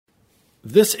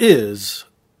This is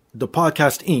the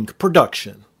Podcast Inc.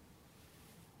 production.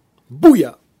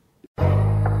 Booyah!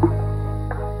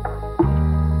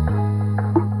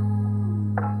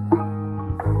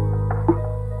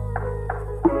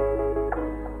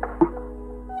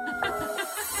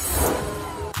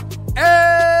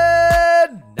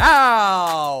 And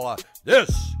now,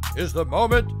 this is the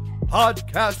moment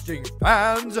podcasting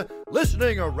fans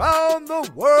listening around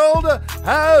the world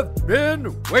have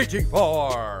been waiting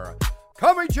for.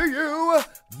 Coming to you,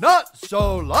 not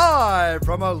so live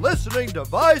from a listening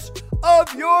device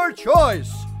of your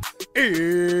choice.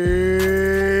 It's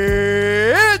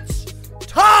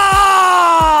time!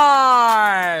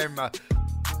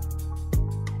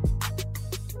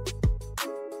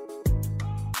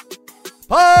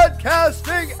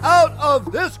 Podcasting out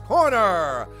of this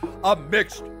corner, a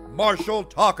mixed martial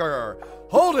talker,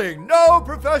 holding no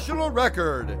professional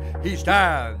record. He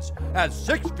stands at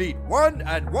 6 feet 1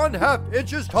 1/2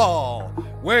 inches tall,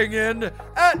 weighing in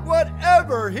at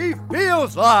whatever he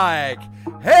feels like.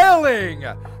 Hailing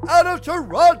out of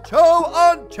Toronto,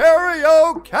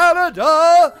 Ontario,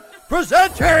 Canada,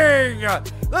 presenting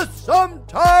the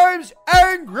sometimes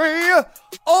angry,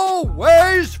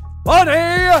 always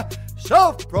funny,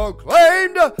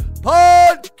 self-proclaimed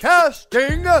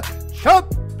podcasting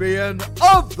champion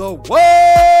of the world,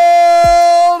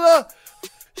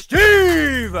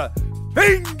 Steve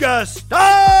Fingerstyles.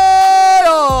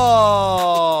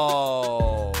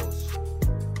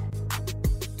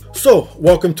 So,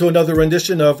 welcome to another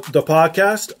rendition of the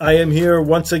podcast. I am here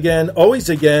once again, always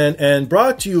again, and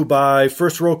brought to you by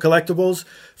First Row Collectibles.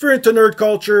 If you're into nerd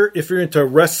culture, if you're into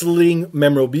wrestling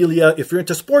memorabilia, if you're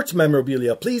into sports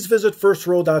memorabilia, please visit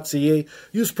firstrow.ca.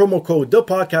 Use promo code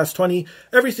ThePodcast20.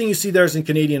 Everything you see there is in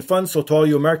Canadian funds, so to all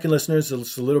you American listeners,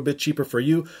 it's a little bit cheaper for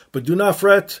you. But do not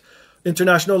fret,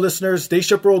 international listeners, they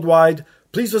ship worldwide.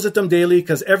 Please visit them daily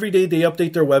because every day they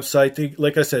update their website.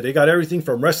 Like I said, they got everything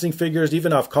from wrestling figures,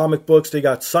 even off comic books. They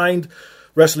got signed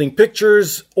wrestling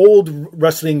pictures, old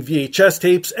wrestling VHS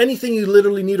tapes, anything you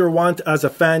literally need or want as a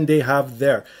fan, they have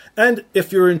there. And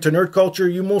if you're into nerd culture,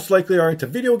 you most likely are into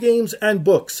video games and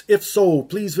books. If so,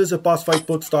 please visit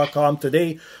bossfightbooks.com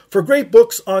today for great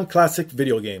books on classic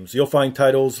video games. You'll find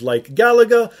titles like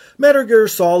Galaga, Metal Gear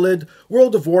Solid,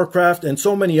 World of Warcraft, and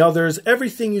so many others.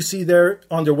 Everything you see there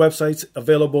on their websites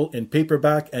available in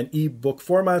paperback and ebook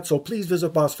format. So please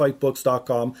visit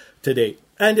bossfightbooks.com today.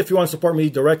 And if you want to support me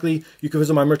directly, you can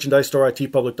visit my merchandise store at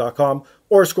tpublic.com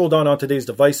or scroll down on today's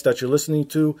device that you're listening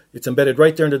to. It's embedded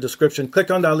right there in the description.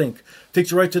 Click on that link. Takes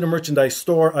you right to the merchandise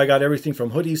store. I got everything from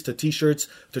hoodies to t-shirts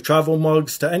to travel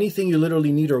mugs to anything you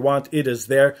literally need or want. It is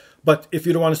there. But if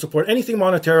you don't want to support anything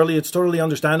monetarily, it's totally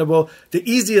understandable. The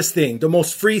easiest thing, the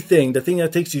most free thing, the thing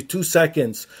that takes you 2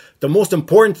 seconds, the most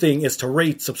important thing is to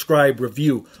rate, subscribe,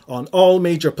 review on all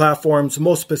major platforms,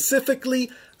 most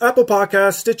specifically Apple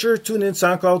Podcasts, Stitcher, TuneIn,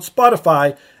 SoundCloud,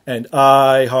 Spotify, and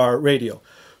iHeartRadio.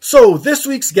 So this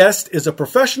week's guest is a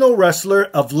professional wrestler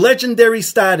of legendary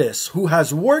status who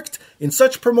has worked in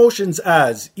such promotions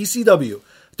as ECW,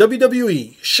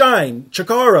 WWE, Shine,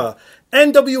 Chikara,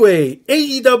 NWA,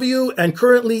 AEW, and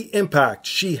currently Impact.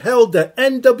 She held the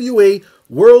NWA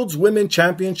World's Women's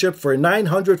Championship for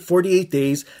 948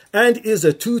 days and is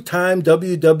a 2-time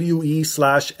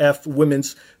WWE/F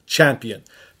Women's Champion.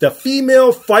 The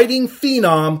female fighting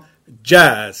phenom,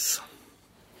 Jazz.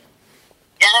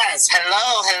 Yes,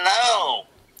 hello.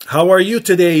 How are you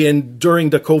today and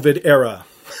during the COVID era?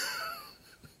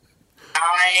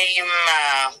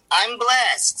 I'm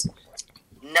blessed.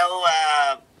 No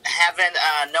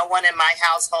one in my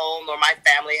household or my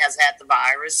family has had the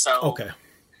virus, so okay.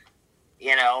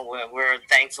 You know, we're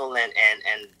thankful and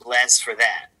blessed for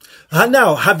that.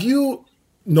 Now, have you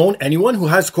known anyone who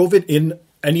has COVID in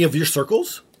any of your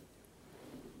circles?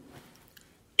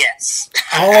 Yes.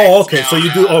 Oh, okay. So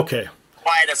you do, okay.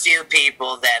 Quite a few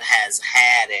people that has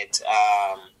had it.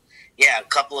 A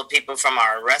couple of people from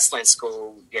our wrestling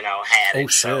school, had it. Oh,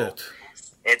 shit. So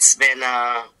it's been,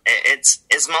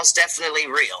 it's most definitely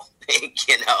real,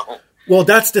 Well,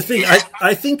 that's the thing.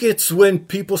 I think it's when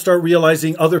people start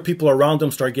realizing other people around them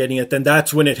start getting it, then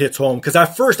that's when it hits home. Because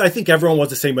at first, I think everyone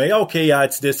was the same way. Okay, yeah,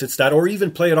 it's this, it's that. Or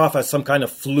even play it off as some kind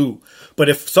of flu. But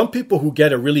if some people who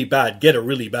get it really bad, get it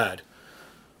really bad.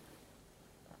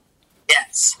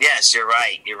 Yes, you're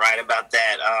right. You're right about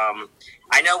that.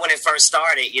 I know when it first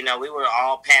started, we were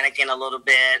all panicking a little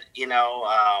bit,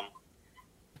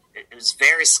 it was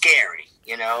very scary,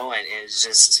 and it was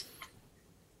just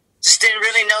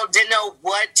didn't know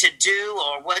what to do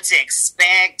or what to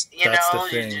expect, That's the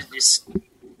thing.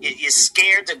 You're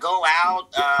scared to go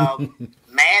out,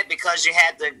 mad because you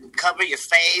had to cover your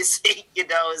face.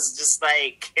 It's just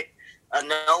like a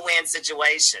no-win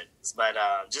situation. But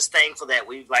just thankful that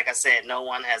like I said, no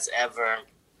one has ever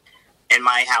in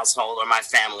my household or my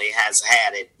family has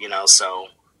had it, so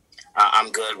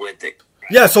I'm good with it.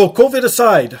 Yeah, so COVID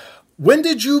aside, when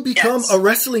did you become Yes. a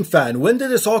wrestling fan? When did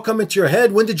this all come into your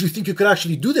head? When did you think you could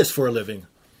actually do this for a living?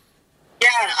 Yeah,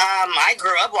 I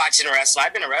grew up watching wrestling.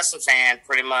 I've been a wrestling fan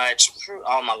pretty much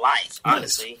all my life,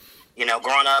 honestly.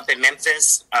 Growing up in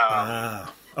Memphis.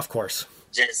 Of course.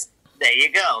 Just, there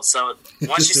you go. So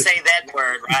once you say that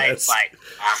word, right, Yes. it's like,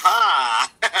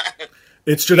 aha.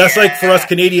 It's true. That's like for us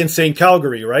Canadians saying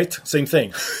Calgary, right? Same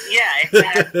thing. Yeah,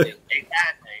 exactly.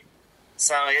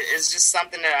 So it's just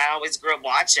something that I always grew up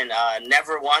watching.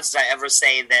 Never once did I ever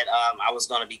say that I was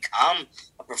going to become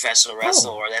a professional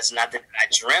wrestler, or that's not that I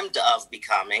dreamed of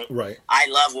becoming. Right. I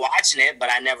love watching it, but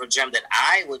I never dreamed that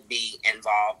I would be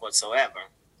involved whatsoever.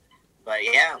 But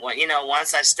yeah,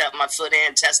 once I stepped my foot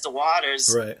in, test the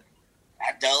waters, Right.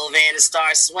 I dove in and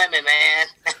started swimming, man.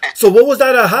 So what was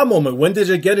that aha moment? When did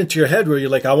it get into your head where you're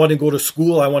like, I want to go to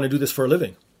school, I want to do this for a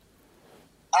living?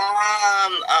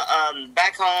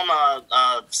 Back home,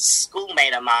 a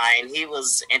schoolmate of mine, he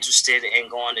was interested in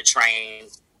going to train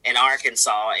in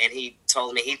Arkansas, and he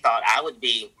told me he thought I would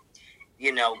be,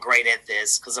 great at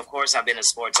this, because of course I've been in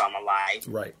sports all my life,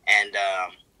 Right. and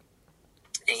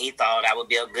he thought I would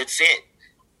be a good fit,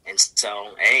 and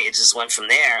so it just went from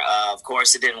there. Of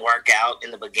course, it didn't work out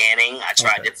in the beginning. I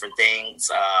tried different things.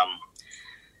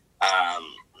 I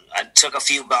took a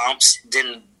few bumps,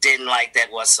 didn't like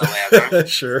that whatsoever.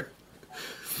 Sure.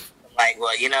 Like,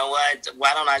 well, you know what?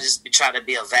 Why don't I just try to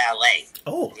be a valet?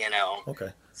 Oh.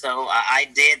 Okay. So I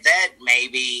did that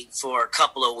maybe for a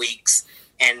couple of weeks,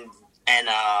 and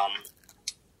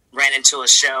ran into a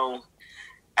show.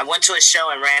 I went to a show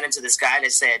and ran into this guy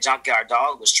that said Junkyard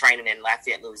Dog was training in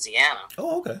Lafayette, Louisiana.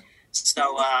 Oh, okay. So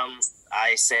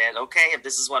I said, okay, if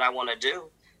this is what I want to do,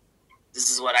 this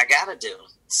is what I got to do.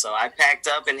 So I packed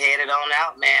up and headed on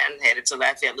out, man. Headed to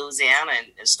Lafayette, Louisiana,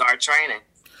 and started training.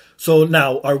 So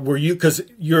now, were you, because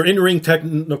your in-ring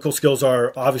technical skills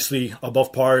are obviously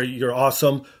above par, you're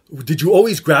awesome. Did you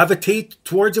always gravitate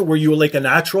towards it? Were you like a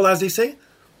natural, as they say?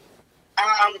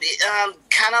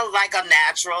 Kind of like a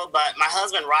natural, but my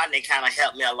husband Rodney kind of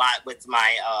helped me a lot with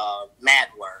my mat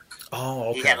work. Oh,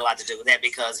 okay. He had a lot to do with that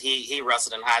because he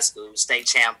wrestled in high school, state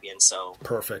champion. So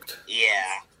Perfect.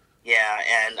 yeah,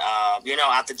 and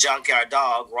out the Junkyard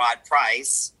Dog, Rod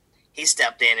Price, he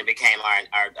stepped in and became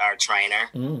our trainer,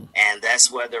 and that's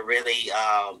where the really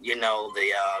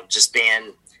just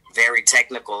being very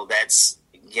technical. That's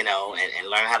and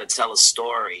learn how to tell a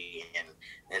story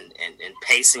and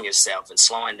pacing yourself and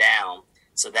slowing down.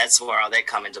 So that's where all that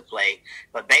come into play.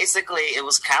 But basically, it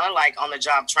was kind of like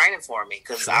on-the-job training for me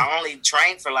because I only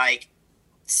trained for like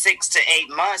 6 to 8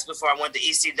 months before I went to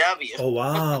ECW. Oh,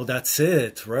 wow. That's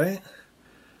it, right?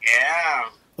 Yeah.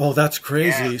 Oh, that's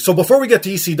crazy. Yeah. So before we get to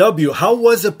ECW, how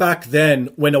was it back then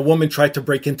when a woman tried to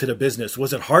break into the business?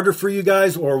 Was it harder for you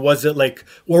guys, or was it like,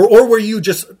 or were you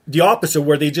just the opposite,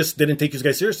 where they just didn't take you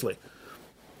guys seriously?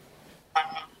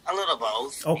 A little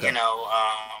both. Okay.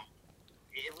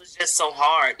 It was just so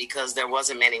hard because there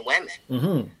wasn't many women.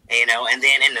 Mm-hmm. And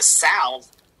then in the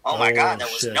South, oh my God, there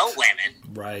was no women.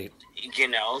 Right.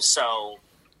 So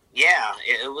yeah,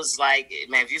 it was like,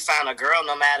 man, if you found a girl,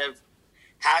 no matter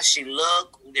how she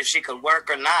looked, if she could work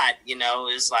or not,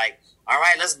 it's like, all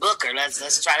right, let's book her.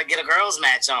 Let's try to get a girls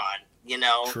match on,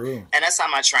 True. And that's how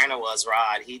my trainer was,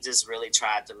 Rod. He just really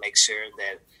tried to make sure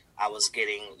that I was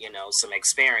getting, some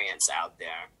experience out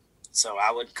there. So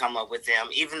I would come up with him,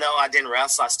 even though I didn't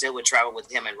wrestle, I still would travel with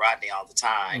him and Rodney all the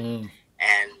time.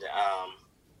 And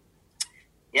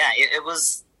it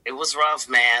was rough,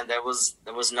 man. There was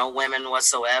no women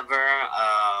whatsoever.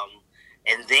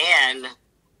 And then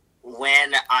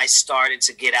when I started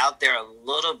to get out there a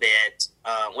little bit,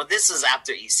 this is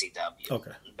after ECW,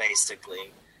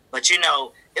 basically. But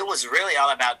it was really all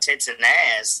about tits and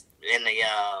ass in the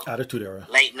Attitude Era,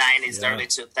 late 90s, early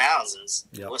 2000s,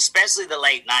 especially the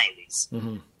late 90s.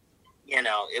 Mm-hmm.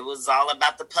 It was all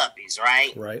about the puppies,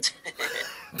 right? Right.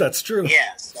 That's true.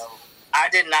 Yeah, so I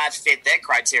did not fit that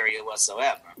criteria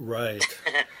whatsoever. Right.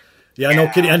 Yeah, no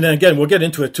kidding. And then again, we'll get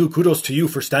into it too. Kudos to you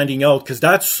for standing out, because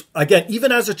that's, again,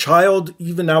 even as a child,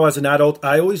 even now as an adult,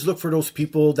 I always look for those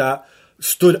people that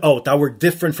stood out, that were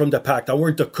different from the pack, that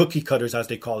weren't the cookie cutters, as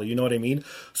they call it. You know what I mean?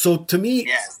 So to me,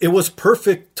 it was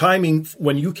perfect timing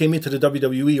when you came into the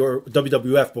WWE or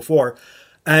WWF before.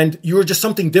 and you were just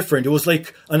something different. It was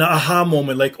like an aha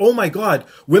moment, like, oh my God,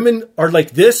 women are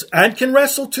like this and can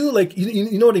wrestle too. Like,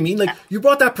 you know what I mean? Like, you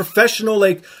brought that professional,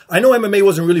 like, I know MMA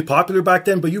wasn't really popular back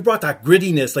then, but you brought that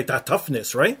grittiness, like that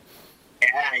toughness, right?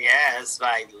 Yeah, it's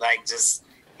like just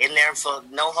in there for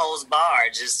no holds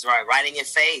barred, just right in your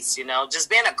face, you know, just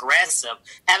being aggressive,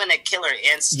 having a killer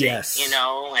instinct, yes. You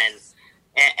know,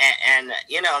 and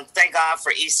you know, thank God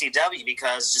for ECW,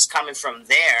 because just coming from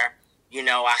there, you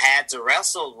know, I had to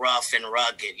wrestle rough and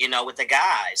rugged, you know, with the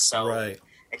guys. So right.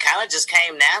 It kind of just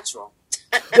came natural.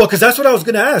 Well, because that's what I was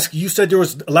going to ask. You said there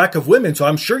was a lack of women, so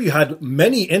I'm sure you had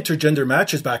many intergender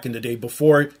matches back in the day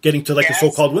before getting to like the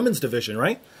so-called women's division,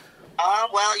 right?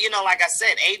 Well, you know, like I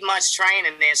said, 8 months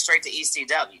training and then straight to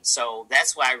ECW. So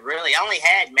that's why I only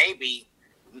had maybe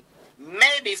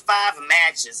 5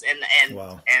 matches, and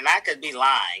wow. And I could be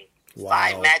lying. Wow.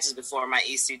 5 matches before my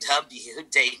ECW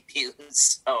debut.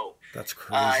 So that's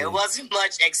crazy. It wasn't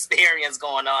much experience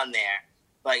going on there,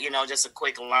 but, you know, just a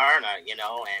quick learner, you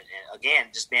know, and again,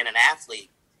 just being an athlete,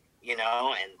 you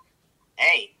know, and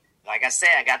hey, like I said,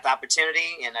 I got the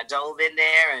opportunity and I dove in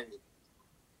there and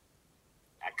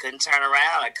I couldn't turn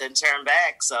around. I couldn't turn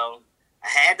back. So I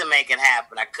had to make it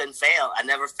happen. I couldn't fail. I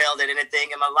never failed at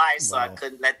anything in my life, so wow. I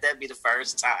couldn't let that be the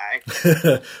first time.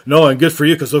 No, and good for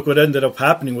you, because look what ended up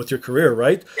happening with your career,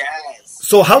 right? Yes.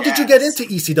 So how did you get into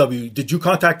ECW? Did you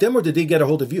contact them, or did they get a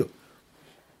hold of you?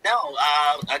 No,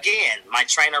 again, my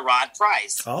trainer, Rod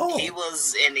Price. Oh. He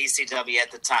was in ECW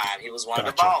at the time. He was one of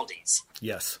the Baldies.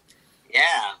 Yes.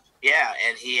 Yeah,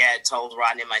 and he had told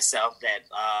Rodney and myself that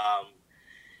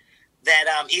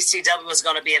ECW was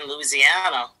going to be in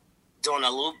Louisiana doing a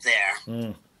loop there.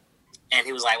 And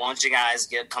he was like, why don't you guys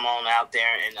come on out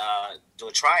there and do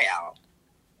a tryout?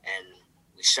 And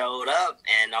we showed up,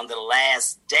 and on the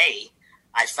last day,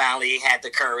 I finally had the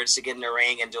courage to get in the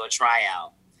ring and do a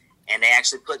tryout. And they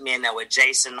actually put me in there with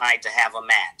Jason Knight to have a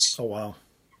match. Oh, wow.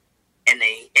 And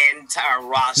the entire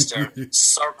roster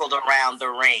circled around the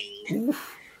ring.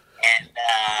 Oof. And,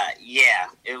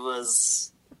 it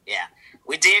was,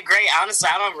 we did great. Honestly,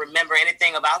 I don't remember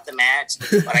anything about the match,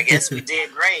 but I guess we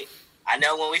did great. I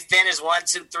know when we finished 1,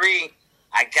 2, 3,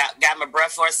 I got my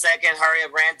breath for a second, hurry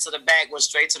up, ran to the back, went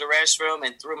straight to the restroom,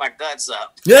 and threw my guts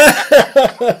up. Yeah,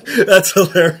 that's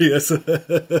hilarious.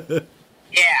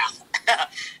 Yeah.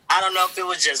 I don't know if it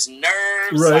was just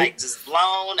nerves, right. like just blown.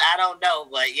 I don't know.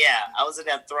 But, yeah, I was in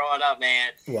there throwing up, man.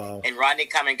 Wow. And Rodney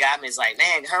come and got me. He's like,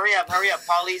 man, hurry up.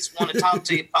 Paulie wants to talk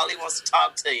to you. Paulie wants to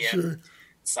talk to you. Sure.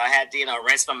 So I had to,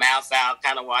 rinse my mouth out,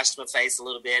 kind of washed my face a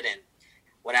little bit, and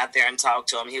went out there and talked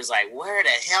to him. He was like, where the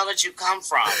hell did you come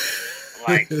from?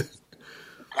 I'm like,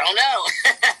 I don't know.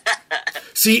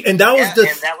 See, and that was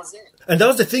it. And that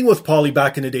was the thing with Paulie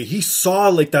back in the day. He saw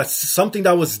like that's something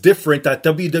that was different that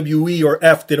WWE or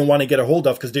F didn't want to get a hold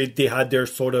of, because they had their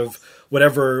sort of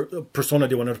whatever persona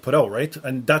they wanted to put out, right?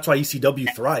 And that's why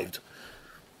ECW thrived.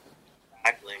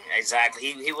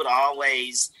 Exactly. He would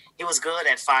always, he was good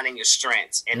at finding your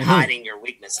strengths and hiding your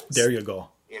weaknesses. There you go.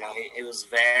 He was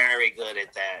very good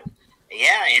at that.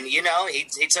 Yeah, and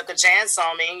he took a chance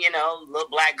on me, little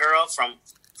black girl from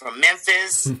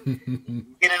Memphis,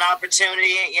 get an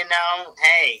opportunity,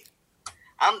 hey,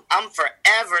 I'm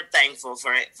forever thankful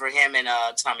for him and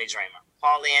Tommy Dreamer.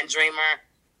 Paulie and Dreamer,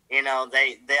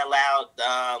 they allowed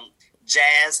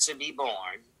Jazz to be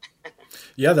born.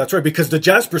 Yeah, that's right, because the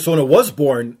Jazz persona was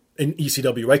born in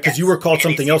ECW, right? Because you were called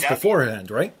something else beforehand,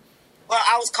 right? Well,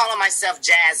 I was calling myself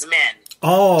Jasmine.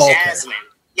 Oh, okay. Jasmine,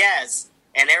 yes.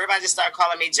 And everybody just started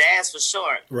calling me Jazz for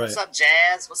short. Right. What's up,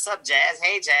 Jazz? What's up, Jazz?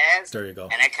 Hey, Jazz. There you go.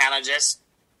 And it kind of just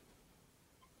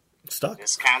stuck.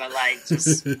 Just kind of like,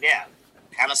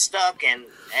 kind of stuck. And,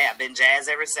 hey, I've been Jazz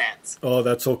ever since. Oh,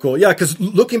 that's so cool. Yeah, because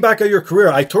looking back at your career,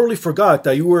 I totally forgot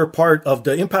that you were part of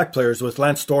the Impact Players with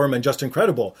Lance Storm and Just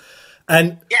Incredible.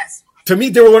 And yes. To me,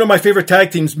 they were one of my favorite tag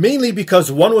teams, mainly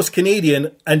because one was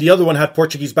Canadian and the other one had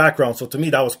Portuguese background. So to me,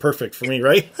 that was perfect for me,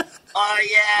 right? Oh,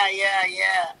 yeah.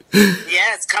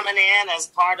 Yeah, it's coming in as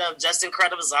part of Just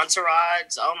Incredible's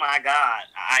entourage. Oh, my God.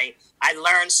 I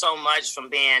learned so much from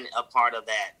being a part of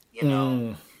that,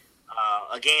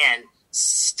 Again,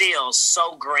 still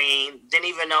so green. Didn't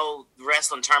even know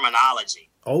wrestling terminology.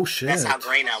 Oh, shit. That's how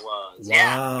green I was. Wow.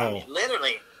 Yeah. I mean,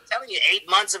 literally, I'm telling you, 8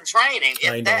 months of training.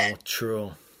 I know, that.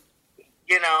 True.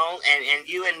 And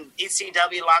you in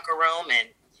ECW locker room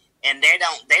and they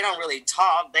don't really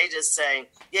talk. They just say,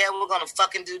 yeah, we're gonna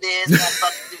fucking do this, we're gonna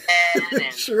fucking do that,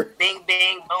 and sure. Bing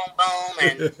bing, boom boom,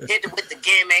 and hit it with the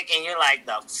gimmick, and you're like,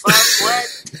 the fuck,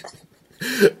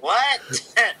 what? What?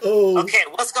 Oh. Okay,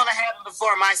 what's gonna happen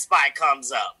before my spike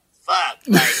comes up? Fuck,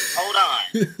 like, hold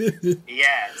on.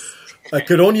 Yes. I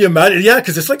could only imagine. Yeah,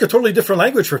 because it's like a totally different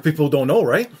language for people who don't know,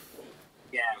 right?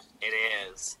 Yeah, it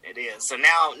is. It is. So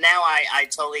now I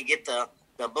totally get the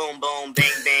boom, boom,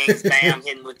 bing, bing, bam,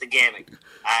 hitting with the gimmick.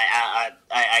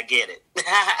 I get it.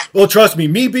 Well, trust me,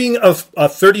 being a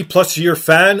 30-plus year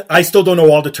fan, I still don't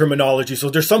know all the terminology. So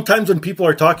there's sometimes when people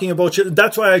are talking about shit,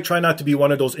 that's why I try not to be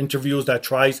one of those interviewers that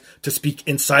tries to speak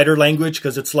insider language,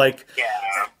 because it's like,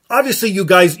 obviously you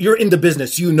guys, you're in the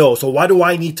business, you know, so why do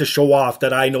I need to show off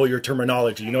that I know your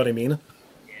terminology? You know what I mean?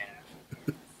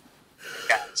 Yeah.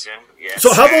 Gotcha. Yes,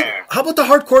 so how about the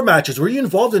hardcore matches? Were you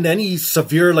involved in any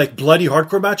severe, like, bloody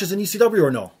hardcore matches in ECW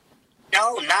or no?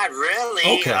 No, not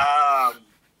really. Okay.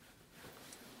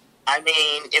 I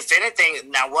mean, if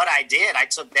anything, now what I did, I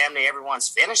took damn near everyone's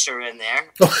finisher in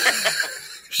there.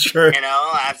 Sure. You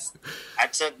know, I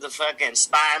took the fucking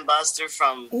spine buster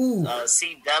from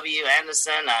C.W.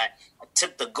 Anderson. I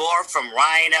took the gore from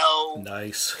Rhino.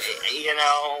 Nice. You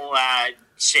know,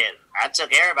 shit. I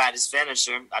took everybody's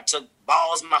finisher. I took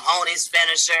Balls Mahoney's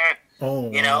finisher.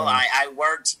 Oh, you know, I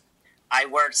worked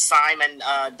Simon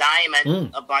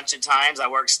Diamond a bunch of times. I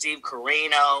worked Steve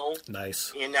Carino.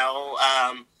 Nice. You know,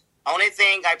 only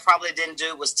thing I probably didn't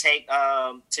do was take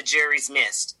Tajiri's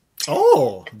Mist.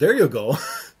 Oh, there you go.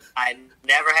 I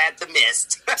never had the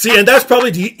Mist. See, and that's probably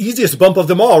the easiest bump of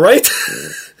them all, right?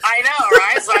 I know,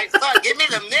 right? It's like, fuck, give me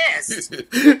the Mist.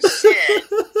 Shit.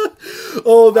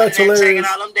 Oh, that's hilarious. Taking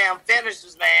all them damn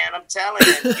finishers, man. I'm telling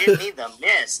you, give me the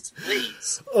Mist,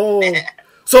 please. Oh.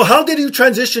 So how did you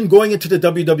transition going into the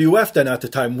WWF then at the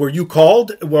time? Were you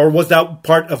called, or was that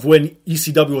part of when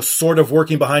ECW was sort of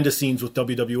working behind the scenes with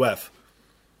WWF?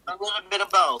 A little bit of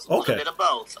both. Okay. A little bit of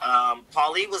both.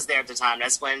 Paulie was there at the time.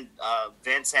 That's when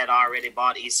Vince had already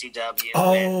bought ECW.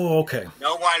 Oh, okay.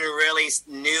 No one really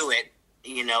knew it.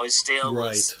 You know, it still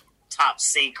was top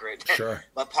secret. Sure.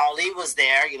 But Paulie was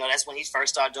there. You know, that's when he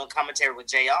first started doing commentary with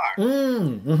JR.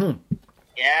 Mm-hmm.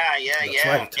 Yeah.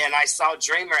 Right. And I saw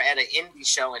Dreamer at an indie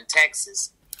show in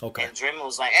Texas. Okay. And Dreamer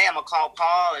was like, hey, I'm going to call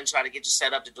Paul and try to get you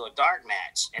set up to do a dark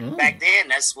match. And back then,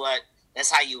 that's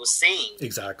how you were seen.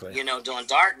 Exactly. You know, doing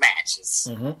dark matches.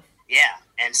 Mm-hmm. Yeah.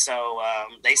 And so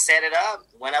they set it up,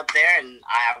 went up there, and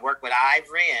I worked with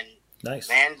Ivory. And, nice.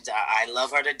 Man, I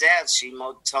love her to death. She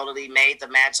totally made the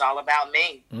match all about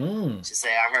me. She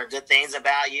said, I heard good things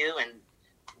about you, and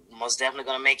most definitely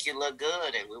going to make you look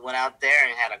good. And we went out there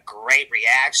and had a great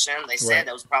reaction. They said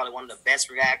that was probably one of the best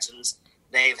reactions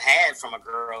they've had from a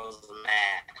girls'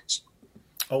 match.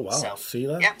 Oh, wow. So, see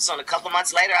that? Yeah, so a couple of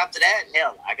months later after that,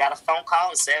 hell, I got a phone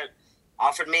call and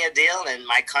offered me a deal, and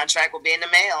my contract will be in the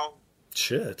mail.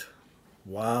 Shit.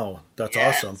 Wow. That's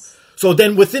awesome. So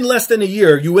then within less than a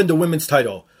year, you win the women's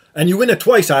title. And you win it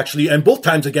twice, actually, and both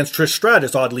times against Trish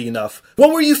Stratus, oddly enough.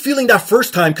 What were you feeling that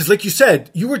first time? Because like you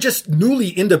said, you were just newly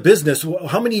in the business.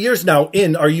 How many years now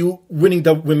in are you winning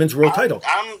the women's world title?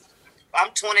 I'm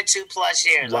 22 plus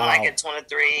years. Wow. I'm like at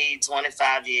 23,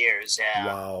 25 years, yeah.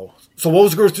 Wow. So what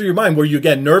was going through your mind? Were you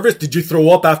getting nervous? Did you throw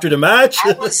up after the match?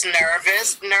 I was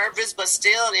nervous, but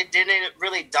still it didn't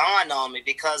really dawn on me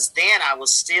because then I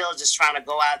was still just trying to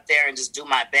go out there and just do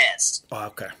my best. Oh,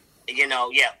 okay. You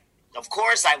know, yeah. Of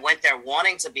course, I went there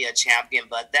wanting to be a champion,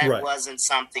 but that wasn't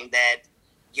something that,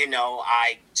 you know,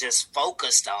 I just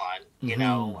focused on. You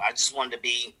know, I just wanted to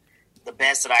be the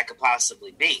best that I could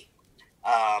possibly be.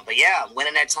 But yeah,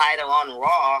 winning that title on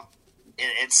Raw,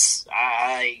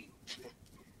 I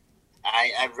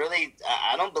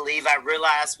don't believe I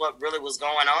realized what really was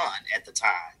going on at the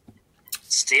time.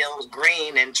 Still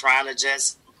green and trying to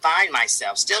just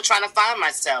still trying to find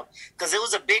myself, because it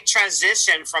was a big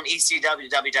transition from ECW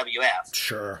to WWF.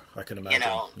 Sure, I can imagine. You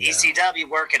know, ECW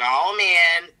working all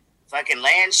men, fucking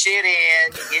laying shit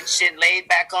in, getting shit laid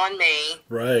back on me.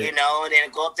 Right. You know, and then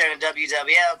go up there in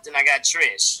WWF, then I got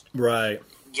Trish. Right.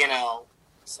 You know,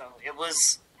 so it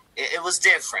was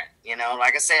different. You know,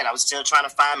 like I said, I was still trying to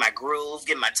find my groove,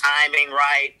 get my timing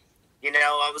right. You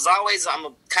know,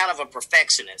 I'm kind of a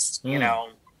perfectionist, you know.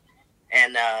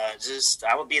 And I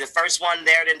would be the first one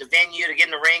there in the venue to get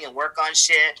in the ring and work on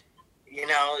shit. You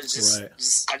know, I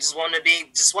just wanted to be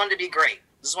great.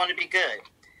 Just wanted to be good.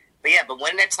 But yeah,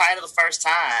 winning that title the first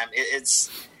time,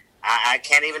 I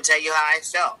can't even tell you how I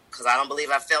felt, because I don't believe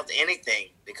I felt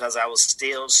anything, because I was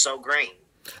still so green.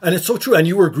 And it's so true. And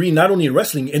you were green not only in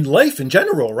wrestling, in life in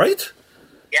general, right?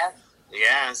 Yeah.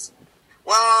 Yes.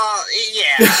 Well,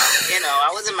 yeah. You know,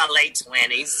 I was in my late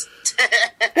 20s.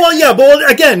 Well, yeah, but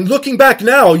again, looking back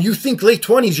now, you think late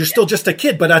 20s, you're still just a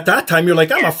kid. But at that time, you're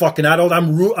like, I'm a fucking adult.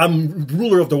 I'm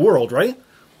ruler of the world, right?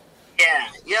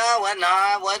 Yeah, well, no,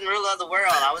 I wasn't ruler of the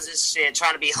world. I was just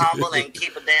trying to be humble and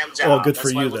keep a damn job. Oh, good That's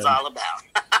for what you it was then. all about.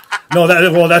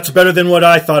 No, that's better than what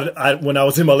I thought when I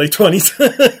was in my late 20s.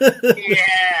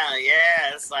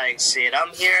 Yeah. It's like, shit,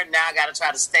 I'm here, now I got to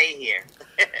try to stay here.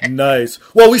 Nice.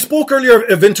 Well, we spoke earlier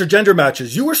of intergender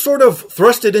matches. You were sort of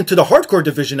thrusted into the hardcore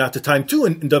division at the time, too,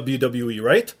 in WWE,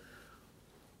 right?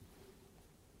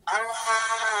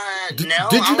 No,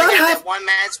 did you I not only had have that one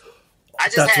match. I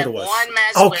just That's had what it was. one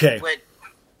match Okay. with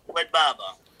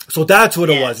Bubba. So that's what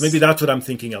it Yes. was. Maybe that's what I'm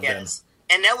thinking of Yes.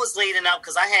 And that was leading up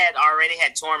because I had already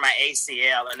torn my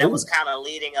ACL, and that was kind of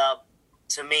leading up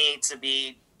to me to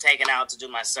be taken out to do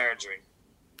my surgery.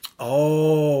 then.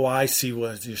 Oh, I see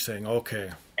what you're saying.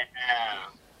 Okay.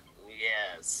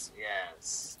 Yes.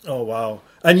 Oh, wow.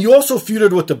 And you also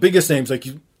feuded with the biggest names. Like,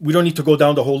 we don't need to go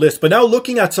down the whole list. But now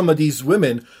looking at some of these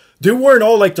women, they weren't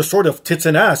all like the sort of tits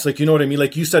and ass. Like, you know what I mean?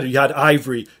 Like you said, you had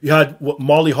Ivory, you had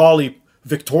Molly Holly,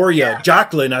 Victoria,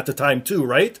 Jacqueline at the time too,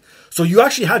 right? So you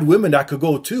actually had women that could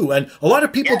go too. And a lot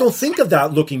of people don't think of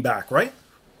that looking back, right?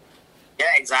 Yeah,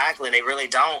 exactly. They really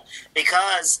don't.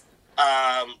 Because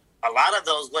a lot of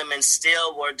those women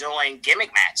still were doing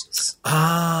gimmick matches.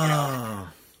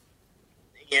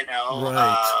 You know,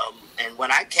 Right. and when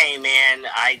I came in,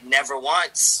 I never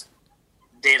once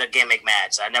did a gimmick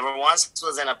match. I never once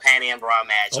was in a panty and bra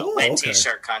match or wet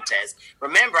t-shirt contest.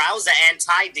 Remember, I was an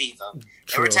anti-diva.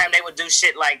 True. Every time they would do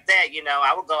shit like that, you know,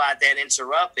 I would go out there and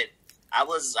interrupt it. I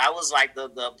was like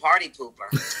the party pooper.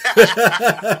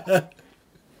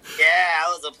 Yeah, I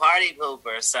was a party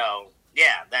pooper. So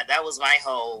yeah, that was my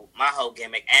whole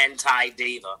gimmick,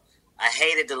 anti-diva. I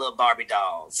hated the little Barbie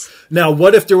dolls. Now,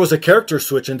 what if there was a character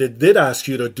switch and they did ask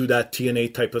you to do that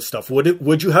TNA type of stuff?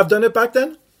 Would you have done it back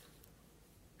then?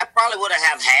 I probably would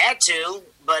have had to,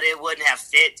 but it wouldn't have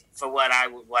fit for what I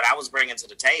was bringing to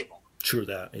the table. True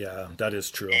that. Yeah, that is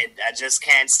true. I just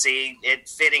can't see it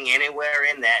fitting anywhere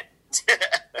in that.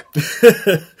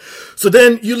 So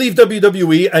then you leave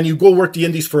WWE and you go work the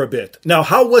indies for a bit. Now,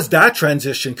 how was that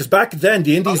transition? Because back then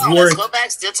the indies weren't... Let's go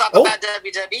back, still talk about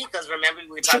WWE, because remember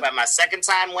we talked about my second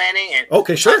time winning and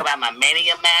talk about my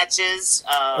Mania matches.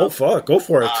 Go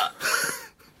for it.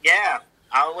 Yeah,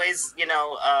 I always,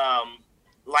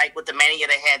 like with the Mania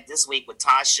they had this week with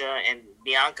Tasha and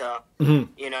Bianca,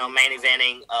 you know, main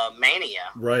eventing Mania.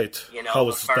 Right. You know, how the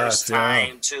was first that?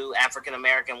 time two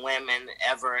African-American women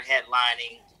ever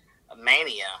headlining a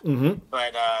Mania. Mm-hmm.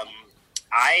 But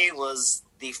I was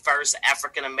the first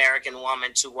African-American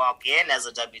woman to walk in as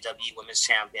a WWE Women's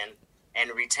Champion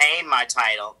and retain my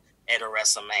title at a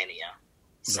WrestleMania.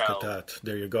 Look at that.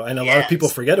 There you go. And a lot of people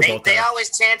forget about that. They always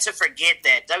tend to forget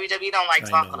that. WWE don't like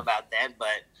talking about that,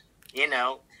 but, you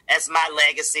know, that's my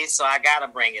legacy, so I got to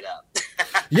bring it up.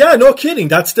 Yeah, no kidding.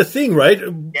 That's the thing, right?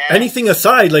 Yes. Anything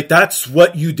aside, like, that's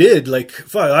what you did. Like,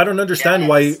 fuck, I don't understand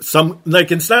why some,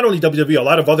 like, it's not only WWE, a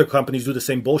lot of other companies do the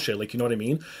same bullshit, like, you know what I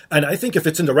mean? And I think if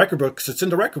it's in the record books, it's in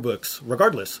the record books,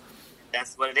 regardless.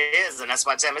 That's what it is, and that's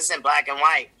why I tell them it's in black and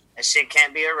white. That shit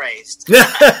can't be erased.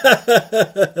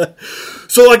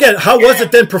 So, again, how was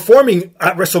it then performing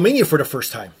at WrestleMania for the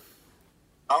first time?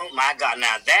 Oh, my God.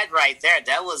 Now, that right there,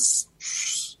 that was...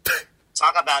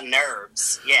 Talk about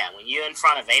nerves. Yeah, when you're in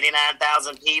front of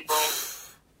 89,000 people,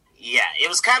 yeah, it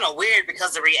was kind of weird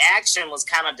because the reaction was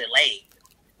kind of delayed.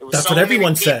 It was That's so what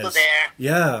everyone many people says. there.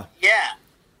 Yeah.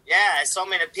 Yeah, so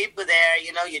many people there.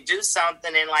 You know, you do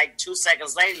something and like 2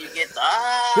 seconds later you get the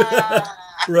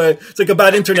Right. It's like a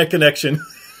bad internet connection.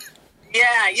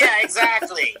 Yeah,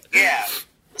 exactly. Yeah,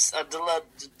 it's a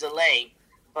delay.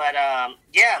 But,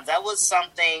 yeah, that was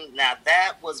something. Now,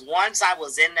 that was once I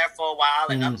was in there for a while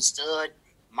and understood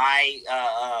my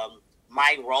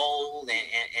my role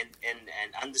and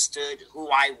understood who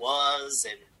I was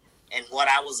and what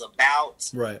I was about.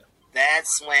 Right.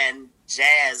 That's when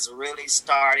jazz really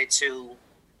started to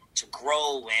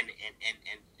grow and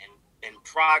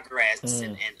progress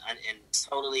and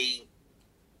totally,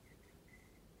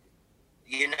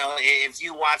 you know, if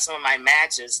you watch some of my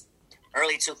matches,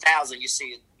 early 2000, you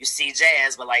see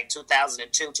jazz, but like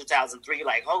 2002, 2003, you're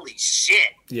like, holy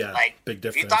shit. Yeah, like, big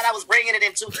difference. If you thought I was bringing it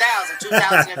in 2000,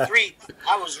 2003,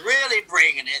 I was really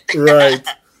bringing it. Right.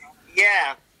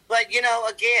 Yeah. But, you know,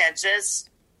 again, just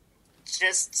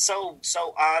so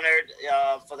honored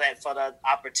for the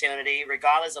opportunity.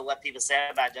 Regardless of what people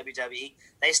said about WWE,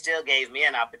 they still gave me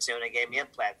an opportunity, gave me a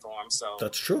platform. So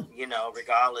that's true. You know,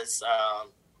 regardless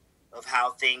of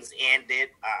how things ended,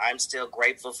 I'm still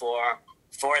grateful for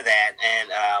that, and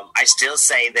I still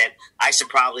say that I should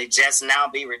probably just now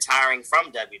be retiring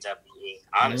from WWE.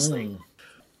 Honestly,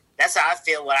 that's how I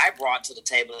feel. What I brought to the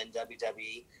table in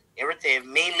WWE,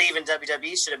 everything. Me leaving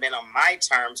WWE should have been on my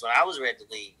terms when I was ready to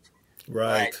leave.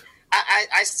 Right. But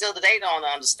I still today don't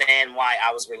understand why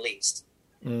I was released.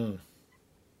 I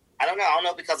don't know. I don't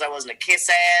know because I wasn't a kiss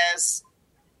ass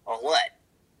or what.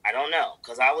 I don't know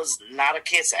because I was not a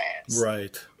kiss ass.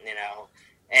 Right. You know,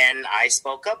 and I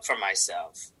spoke up for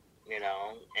myself. You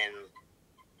know, and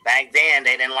back then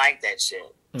they didn't like that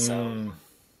shit. So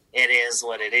it is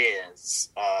what it is.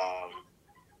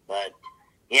 But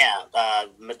yeah,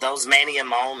 those mania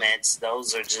moments,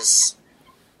 those are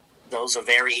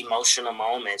very emotional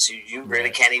moments. You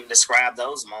really can't even describe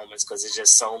those moments because it's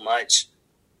just so much.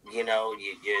 You know,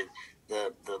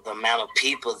 the amount of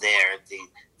people there,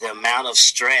 the amount of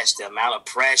stress, the amount of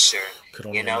pressure.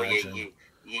 You know, you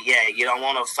don't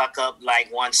want to fuck up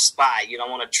like one spot. You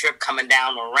don't want to trip coming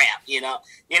down the ramp. You know,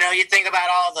 you think about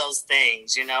all those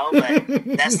things. You know,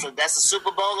 but that's the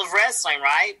Super Bowl of wrestling,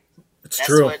 right? It's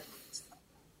true.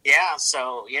 Yeah.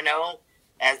 So you know.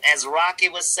 As Rocky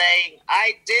was saying,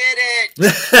 I did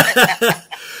it.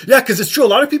 Yeah, because it's true. A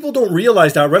lot of people don't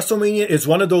realize that WrestleMania is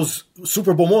one of those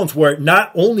Super Bowl moments where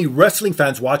not only wrestling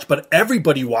fans watch, but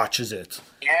everybody watches it.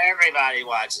 Everybody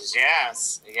watches.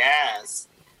 Yes.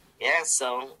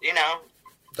 So you know,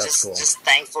 that's cool. Just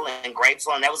thankful and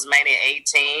grateful. And that was Mania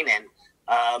 18 and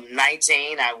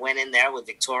 19. I went in there with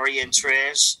Victoria and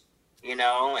Trish. You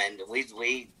know, and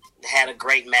we had a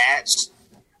great match.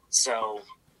 So.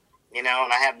 You know,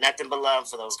 and I have nothing but love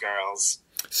for those girls.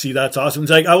 See, that's awesome. It's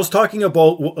like I was talking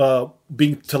about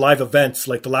being to live events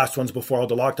like the last ones before all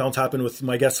the lockdowns happened with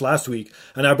my guests last week.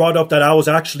 And I brought up that I was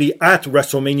actually at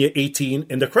WrestleMania 18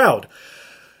 in the crowd.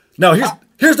 Now,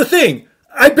 here's the thing.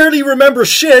 I barely remember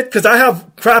shit because I have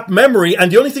crap memory.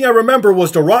 And the only thing I remember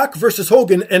was The Rock versus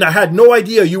Hogan. And I had no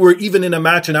idea you were even in a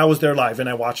match and I was there live and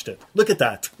I watched it. Look at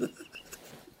that.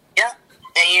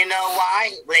 And you know why?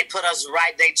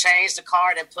 They changed the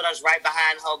card and put us right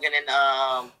behind Hogan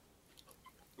and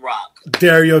Rock.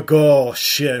 There you go.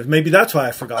 Shit. Maybe that's why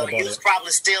I forgot about it. You was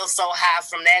probably still so high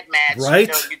from that match. Right?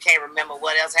 You know, you can't remember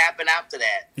what else happened after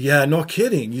that. Yeah, no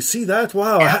kidding. You see that?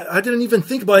 Wow. Yeah. I didn't even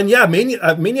think about it. And yeah,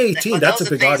 Mania 18, that's a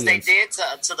big audience. They did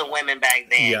to the women back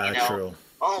then. Yeah, you know? True.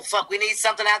 Oh, fuck, we need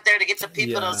something out there to get the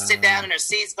people to sit down in their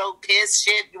seats, go piss,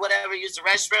 shit, whatever, use the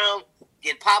restroom,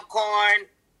 get popcorn.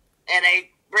 And they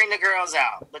bring the girls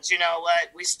out. But you know what?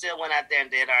 We still went out there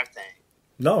and did our thing.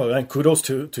 No, and kudos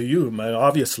to you, man.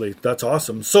 Obviously. That's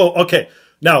awesome. So, okay.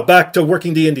 Now, back to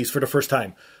working the indies for the first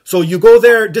time. So you go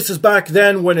there. This is back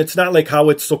then when it's not like how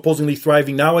it's supposedly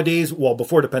thriving nowadays. Well,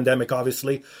 before the pandemic,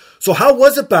 obviously. So how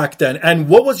was it back then? And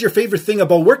what was your favorite thing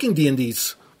about working the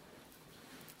indies?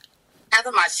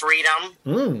 Having my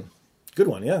freedom. Good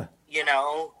one, yeah. You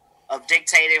know, of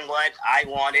dictating what I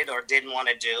wanted or didn't want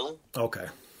to do. Okay.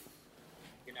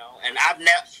 You know, and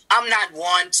I'm not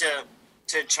one to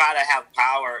try to have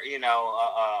power, you know,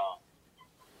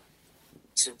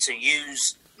 to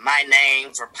use my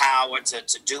name for power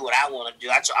to do what I want to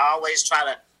do. I always try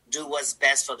to do what's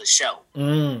best for the show.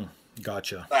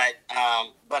 Gotcha.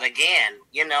 But again,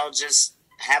 you know, just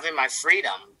having my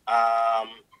freedom,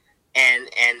 and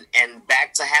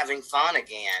back to having fun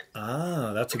again.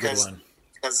 That's a good one.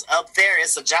 Because up there,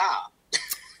 it's a job.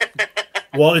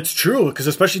 Well, it's true, because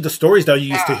especially the stories that you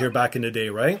used to hear back in the day,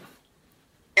 right?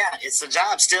 Yeah, it's a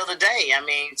job still today. I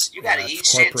mean, you got to eat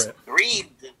corporate. Shit, breathe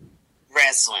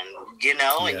wrestling, you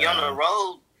know, and you're on the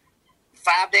road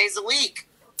 5 days a week,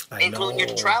 including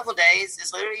your travel days.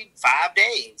 It's literally 5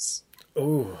 days.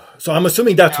 Oh, so I'm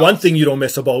assuming that's one thing you don't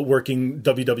miss about working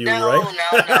WWE, right?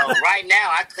 No. Right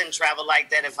now, I couldn't travel like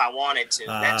that if I wanted to.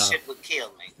 That shit would kill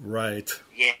me. Right.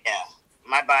 Yeah.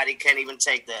 My body can't even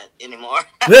take that anymore.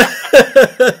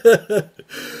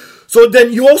 So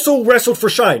then you also wrestled for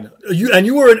Shine.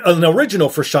 You were an original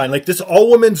for Shine, like this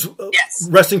all-women's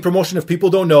wrestling promotion, if people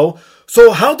don't know.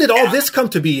 So how did all this come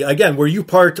to be? Again, were you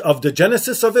part of the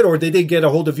genesis of it, or did they get a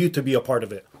hold of you to be a part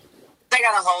of it? They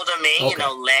got a hold of me, you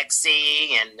know,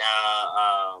 Lexi and,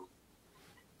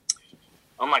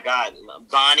 oh my God,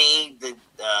 Bonnie,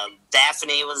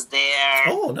 Daphne was there.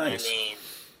 Oh, nice. I mean,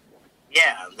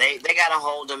 yeah, they got a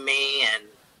hold of me, and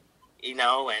you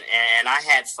know, and I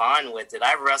had fun with it.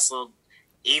 I wrestled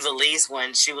Eva Lise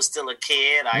when she was still a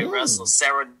kid. I wrestled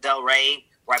Sarah Del Rey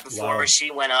right before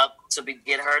she went up to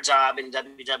get her job in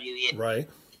WWE. Right.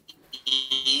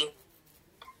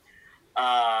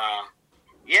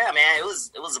 Yeah, man, it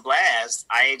was a blast.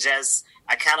 I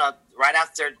I kind of right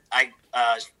after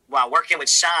while working with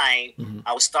Shine,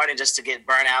 I was starting just to get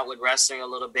burnt out with wrestling a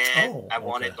little bit. I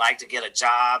wanted to get a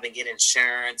job and get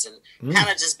insurance and kind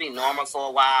of just be normal for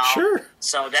a while. Sure.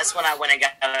 So that's when I went and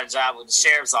got a job with the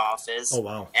sheriff's office. Oh,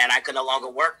 wow. And I could no longer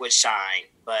work with Shine.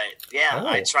 But yeah,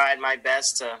 I tried my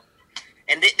best to.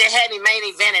 And they had me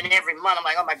main eventing every month. I'm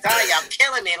like, oh my God, y'all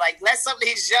killing me. Like, let some of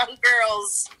these young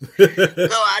girls go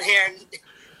out here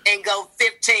and go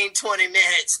 15, 20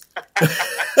 minutes.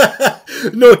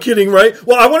 No kidding, right?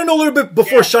 Well, I want to know a little bit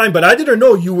before Shine, but I didn't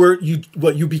know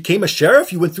you became a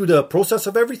sheriff? You went through the process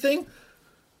of everything?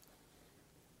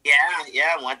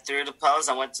 Yeah, I went through the post.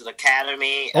 I went to the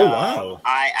academy. Oh, wow.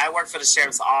 I worked for the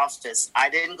sheriff's office. I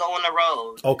didn't go on the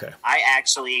road. Okay. I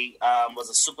actually was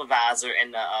a supervisor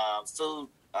in the food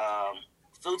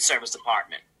service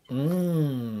department.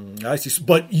 I see.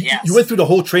 But you went through the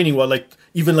whole training,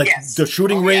 the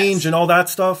shooting range and all that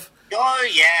stuff? Oh,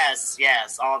 yes,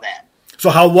 all that. So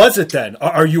how was it then?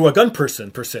 Are you a gun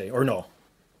person, per se, or no?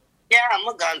 Yeah, I'm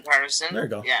a gun person. There you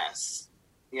go. Yes.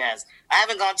 I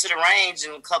haven't gone to the range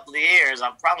in a couple of years.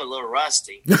 I'm probably a little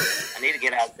rusty. I need to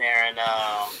get out there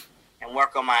and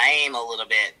work on my aim a little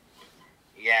bit.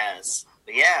 Yes.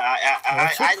 But yeah,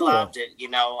 I loved it,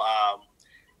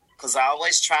 because I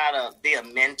always try to be a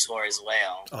mentor as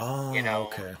well. Oh,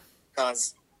 okay.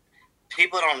 Because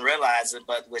people don't realize it,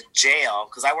 but with jail,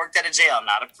 because I worked at a jail,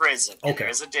 not a prison. Okay.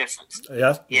 There's a difference.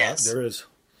 Yeah, yes. Yeah, there is.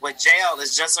 With jail,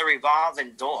 it's just a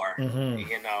revolving door, and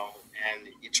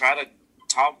you try to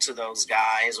talk to those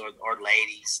guys or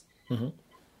ladies and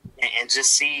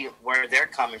just see where they're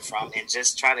coming from and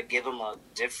just try to give them a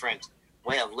different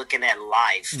way of looking at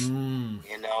life.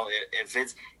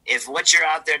 If what you're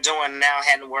out there doing now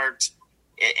hadn't worked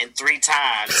in 3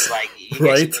 times, like you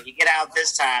get out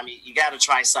this time, you got to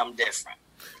try something different.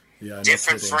 Yeah,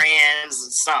 different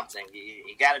friends, something.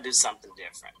 You got to do something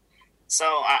different. So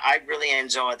I really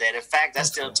enjoyed that. In fact, I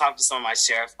still talk to some of my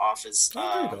sheriff office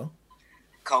there you go.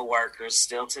 Co-workers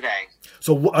still today.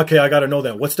 So, okay, I got to know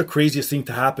then. What's the craziest thing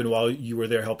to happen while you were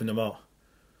there helping them out?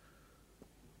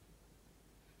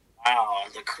 Wow,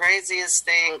 the craziest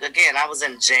thing, again, I was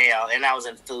in jail and I was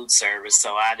in food service,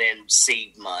 so I didn't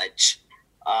see much.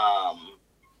 Oh,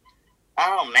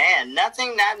 man,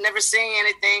 nothing. I've never seen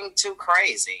anything too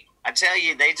crazy. I tell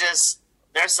you, there's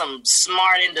some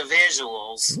smart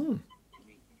individuals.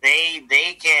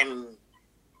 They can...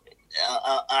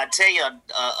 I tell you, a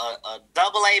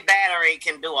AA battery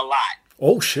can do a lot.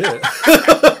 Oh, shit.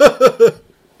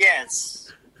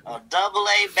 Yes. A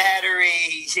AA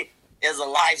battery is a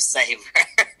lifesaver.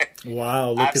 Wow,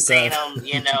 look at that. I've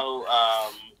seen them,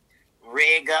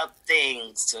 rig up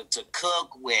things to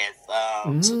cook with,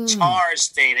 to charge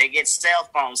things. They get cell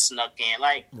phones snuck in.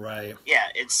 Right. Yeah,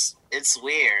 it's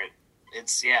weird.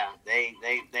 They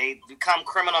become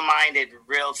criminal minded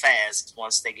real fast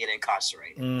once they get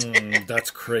incarcerated. That's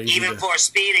crazy. Even for a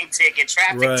speeding ticket,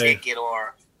 traffic ticket,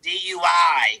 or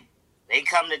DUI, they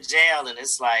come to jail and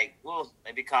it's like, ooh,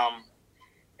 they become,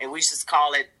 and we should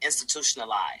call it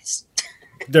institutionalized.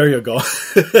 There you go.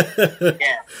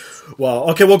 Yeah. Wow.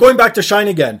 Okay. Well, going back to Shine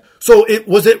again. So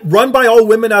was it run by all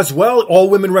women as well? All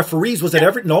women referees? Was it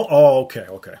ever? No. Oh, okay.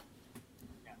 Okay.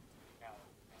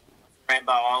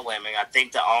 By all women. I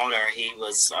think the owner, he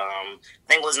was, I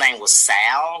think his name was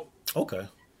Sal. Okay.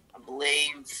 I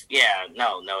believe. Yeah,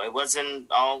 no, it wasn't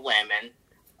all women.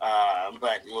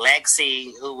 But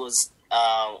Lexi, who was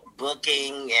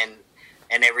booking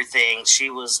and everything, she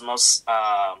was most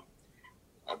a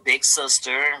big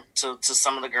sister to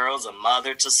some of the girls, a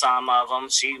mother to some of them.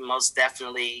 She most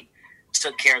definitely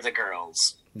took care of the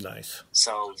girls. Nice.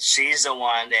 So she's the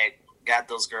one that got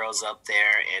those girls up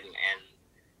there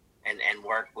and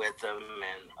work with them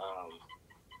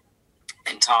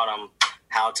and taught them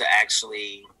how to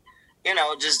actually,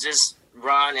 just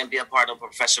run and be a part of a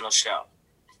professional show.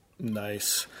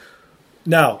 Nice.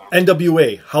 Now,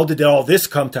 NWA, how did all this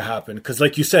come to happen? Because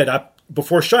like you said,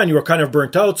 before Shine, you were kind of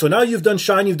burnt out. So now you've done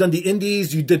Shine, you've done the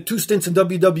Indies, you did 2 stints in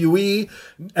WWE,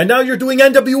 and now you're doing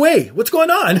NWA. What's going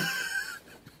on?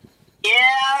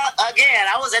 Yeah, again,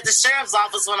 I was at the sheriff's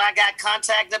office when I got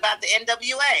contacted about the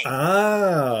NWA.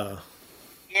 Ah.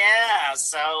 Yeah,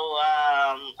 so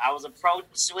I was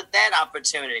approached with that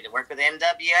opportunity to work with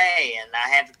NWA, and I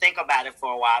had to think about it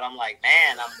for a while. I'm like,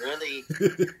 man, I'm really,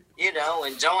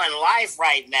 enjoying life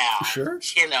right now. Sure.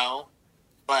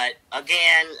 But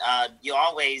again, you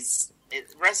always,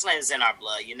 wrestling is in our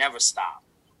blood. You never stop.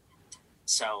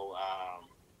 So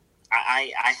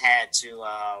I had to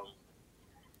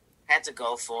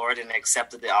go for it and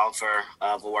accepted the offer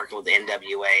of working with the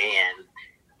NWA and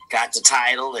got the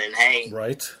title, and hey,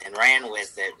 right, and ran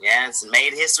with it. Yes, and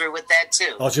made history with that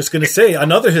too. I was just going to say,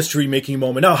 another history-making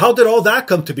moment. Now, how did all that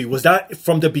come to be? Was that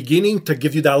from the beginning to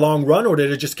give you that long run, or did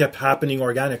it just kept happening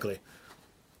organically?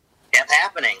 Kept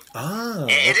happening.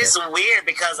 It is weird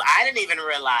because I didn't even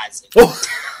realize it. Oh.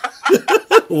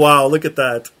 Wow, look at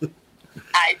that.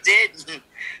 I didn't.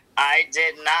 I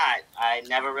did not. I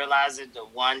never realized it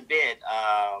one bit.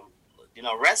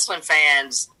 Wrestling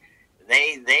fans,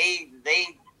 they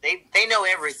know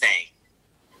everything.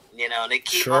 They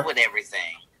keep up with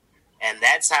everything. And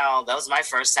that was my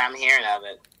first time hearing of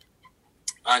it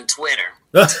on Twitter.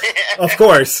 Of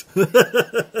course.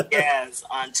 Yes,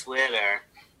 on Twitter.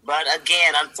 But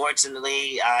again,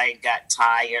 unfortunately, I got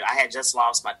tired. I had just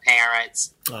lost my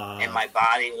parents, and my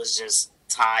body was just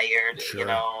tired,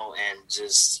 and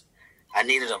just I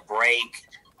needed a break.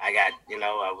 I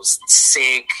was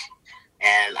sick,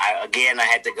 and I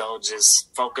had to go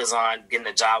just focus on getting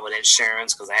a job with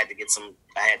insurance because I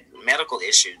had medical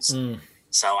issues.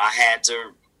 So I had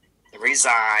to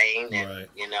resign, and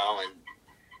and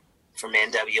from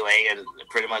NWA, and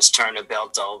pretty much turn the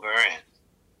belt over, and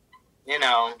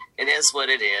it is what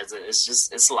it is.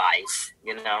 It's life,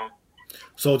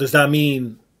 So does that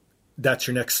mean that's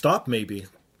your next stop, maybe?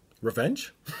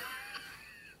 Revenge?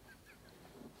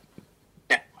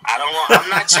 I don't know. I'm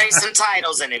not chasing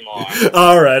titles anymore.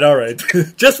 All right.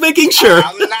 Just making sure.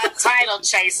 I'm not title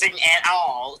chasing at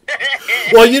all.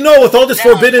 Well, with all this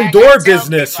forbidden door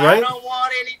business, people, right? I don't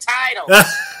want any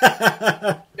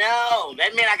titles. No,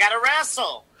 that means I got to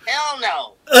wrestle. Hell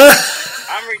no.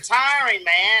 I'm retiring,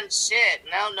 man. Shit.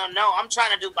 No. I'm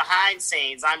trying to do behind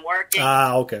scenes. I'm working.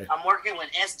 Okay. I'm working with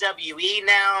SWE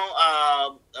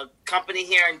now, a company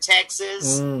here in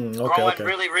Texas. Growing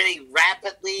really, really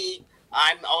rapidly.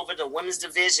 I'm over the women's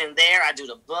division there. I do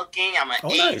the booking. I'm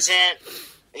an agent.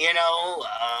 Nice.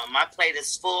 My plate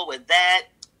is full with that.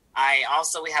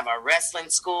 We have a wrestling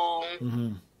school.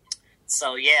 Mm-hmm.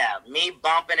 So, yeah, me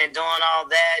bumping and doing all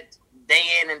that day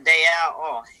in and day out.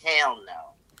 Oh, hell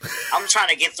no. I'm trying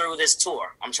to get through this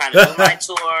tour. I'm trying to do my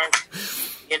tour,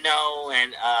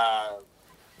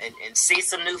 and see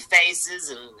some new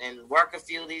faces and work a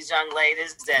few of these young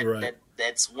ladies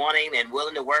that's wanting and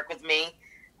willing to work with me.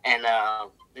 And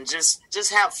just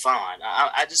have fun.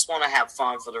 I just want to have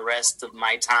fun for the rest of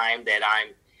my time that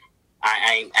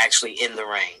I'm actually in the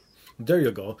ring. There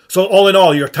you go. So all in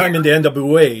all, your time in the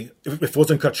NWA, if it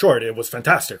wasn't cut short, it was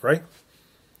fantastic, right?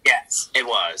 Yes, it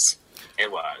was.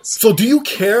 It was. So do you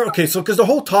care? Okay, so because the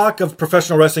whole talk of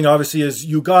professional wrestling obviously is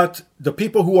you got the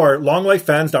people who are long life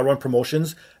fans that run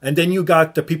promotions, and then you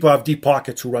got the people who have deep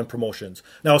pockets who run promotions.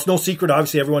 Now, it's no secret,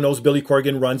 obviously, everyone knows Billy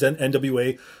Corgan runs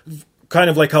NWA, kind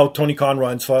of like how Tony Khan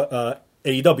runs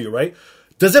AEW, right?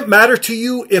 Does it matter to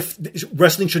you if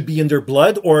wrestling should be in their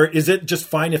blood, or is it just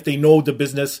fine if they know the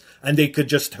business and they could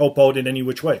just help out in any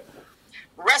which way?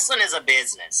 Wrestling is a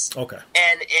business. Okay.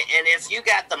 And if you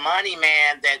got the money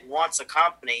man that wants a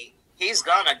company, he's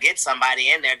going to get somebody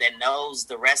in there that knows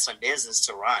the wrestling business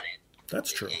to run it.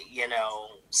 That's true.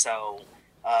 So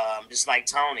just like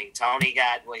Tony. Tony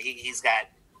got he's got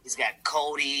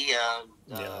Cody,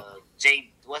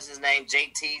 what's his name?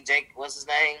 JT, Jake, what's his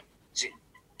name?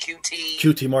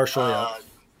 QT Marshall,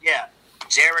 yeah.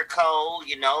 Jericho,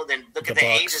 then look at the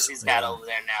Bucks, agents he's got over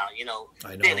there now,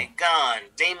 I know. Billy Gunn,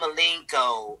 Dean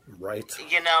Malenko, right?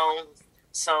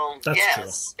 So that's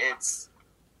yes, true.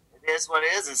 it is what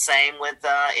it is, and same with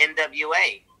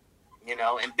NWA,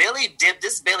 and Billy dipped.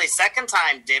 This is Billy's second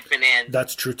time dipping in.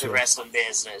 That's true too. The wrestling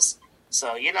business,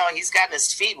 so he's gotten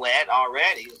his feet wet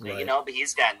already, right. but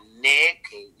he's got Nick,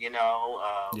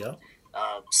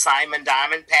 Simon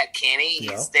Diamond, Pat Kenny,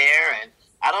 he's there, and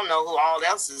I don't know who all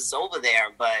else is over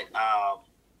there, but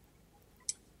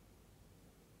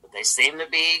they seem to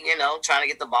be, trying to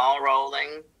get the ball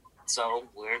rolling. So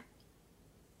we're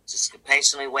just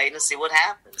patiently waiting to see what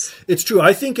happens. It's true.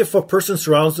 I think if a person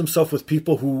surrounds himself with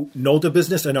people who know the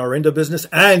business and are in the business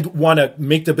and want to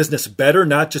make the business better,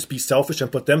 not just be selfish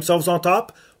and put themselves on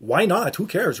top, why not? Who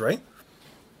cares, right?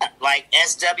 Like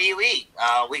SWE,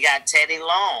 we got Teddy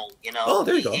Long. Oh,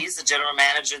 there you go. He's the general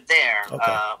manager there.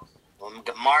 Okay.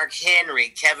 Mark Henry,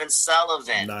 Kevin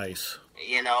Sullivan. Nice.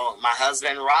 My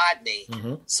husband Rodney.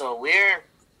 Mm-hmm. So we're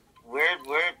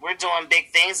doing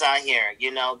big things out here.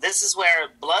 This is where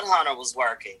Blood Hunter was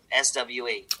working.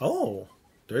 SWE. Oh,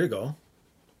 there you go.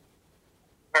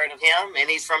 Heard of him?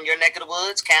 And he's from your neck of the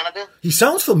woods, Canada. He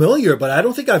sounds familiar, but I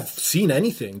don't think I've seen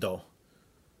anything though.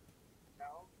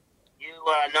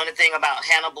 Know anything about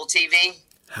Hannibal TV?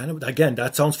 Hannibal, again,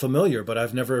 that sounds familiar, but I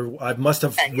must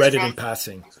have read it in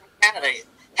passing. Canada.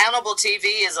 Hannibal TV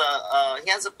is he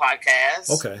has a podcast.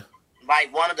 Okay.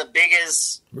 like one of the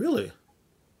biggest. Really?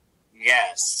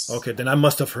 Yes. Okay, then I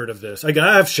must have heard of this. Again,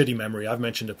 I have shitty memory. I've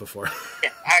mentioned it before. Yeah,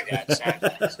 I got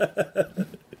you.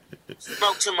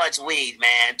 Smoke too much weed,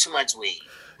 man. Too much weed.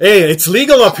 Hey, it's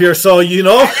legal up here, so you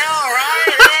know. I know,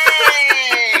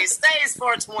 right? Hey, stays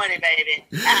 420, baby.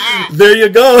 There you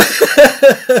go.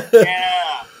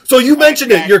 Yeah. So you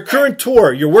mentioned it, your current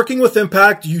tour. You're working with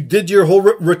Impact. You did your whole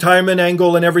retirement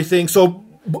angle and everything. So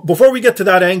before we get to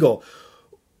that angle,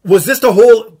 was this the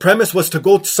whole premise, was to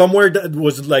go somewhere that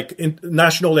was like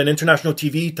national and international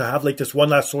TV, to have like this one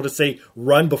last, so to say,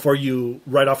 run before you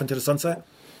ride off into the sunset?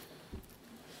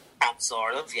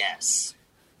 Sort of, yes.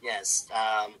 Yes.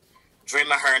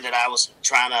 Dreamer heard that I was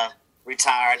trying to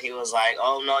retire, and he was like,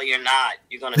 "Oh, no, you're not.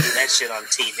 You're going to do that shit on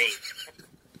TV."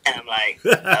 And I'm like,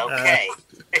 okay.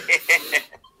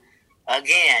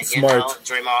 Again, Smart. you know,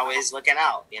 Dreamer always looking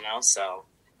out, you know, so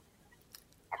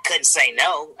I couldn't say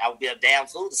no. I would be a damn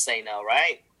fool to say no,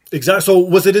 right? Exactly. So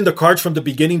was it in the cards from the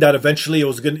beginning that eventually it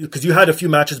was going to, because you had a few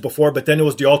matches before, but then it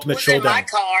was the ultimate showdown? It was in my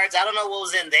cards. I don't know what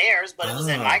was in theirs, but it was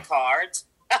in my cards.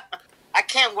 I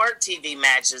can't work TV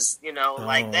matches, you know,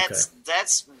 like that's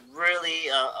really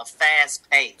a fast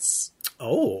pace.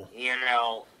 Oh. You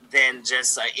know, than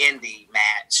just an indie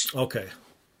match. Okay.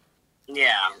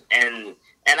 Yeah, and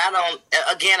I don't.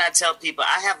 Again, I tell people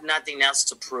I have nothing else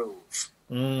to prove.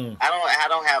 I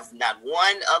don't have not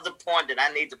one other point that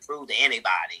I need to prove to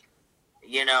anybody.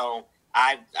 You know,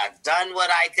 I've done what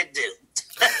I could do,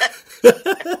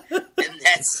 and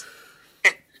that's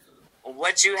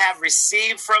what you have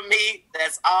received from me.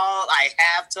 That's all I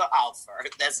have to offer.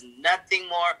 There's nothing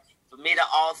more for me to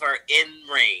offer in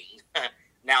ring.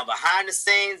 Now behind the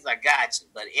scenes, I got you,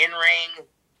 but in ring,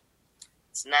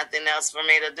 it's nothing else for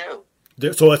me to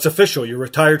do. So it's official. You're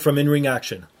retired from in-ring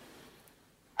action.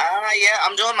 Yeah,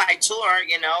 I'm doing my tour,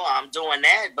 you know, I'm doing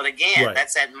that. But again,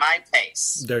 that's at my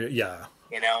pace. Yeah.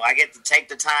 You know, I get to take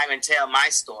the time and tell my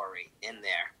story in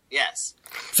there. Yes.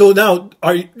 So now,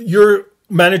 you're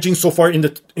managing so far in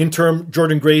the interim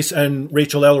Jordan Grace and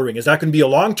Rachel Ellering. Is that going to be a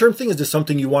long-term thing? Is this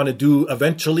something you want to do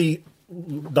eventually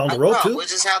down the road too?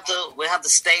 We have to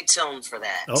stay tuned for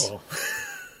that. Uh-oh.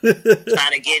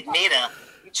 Trying to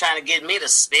get me to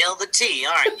spill the tea,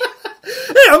 aren't you?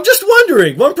 Hey, I'm just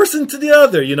wondering, one person to the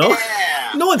other, you know?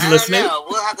 Yeah. No one's listening. No,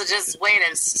 we'll have to just wait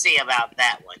and see about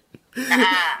that one.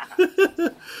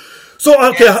 So,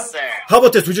 okay, yes, how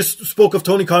about this? We just spoke of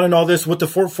Tony Khan and all this with the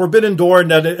Forbidden Door,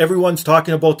 and that everyone's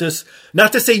talking about this.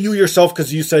 Not to say you yourself,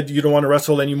 because you said you don't want to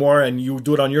wrestle anymore and you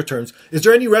do it on your terms. Is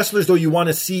there any wrestlers, though, you want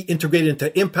to see integrated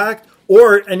into Impact,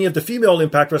 or any of the female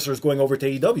Impact wrestlers going over to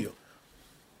AEW?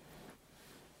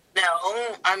 No,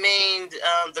 I mean,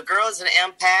 the girls in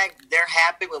Impact, they're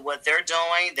happy with what they're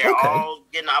doing. They're all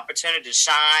getting an opportunity to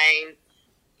shine.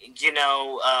 You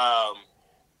know,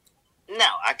 no,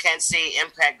 I can't see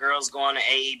Impact girls going to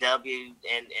AEW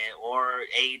or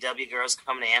AEW girls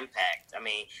coming to Impact. I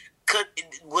mean,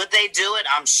 would they do it?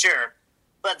 I'm sure,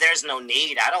 but there's no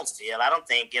need. I don't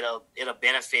think it'll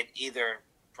benefit either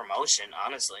promotion,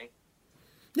 honestly.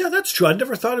 Yeah, that's true. I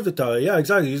never thought of it though. Yeah,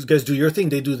 exactly. You guys do your thing,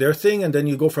 they do their thing, and then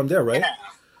you go from there, right?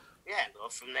 Yeah, go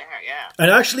from there. Yeah.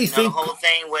 And I actually think the whole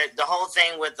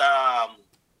thing with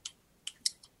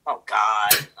oh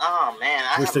God, oh man,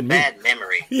 I have a bad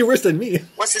memory. You're worse than me.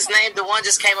 What's his name? The one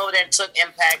just came over there and took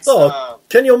Impact's.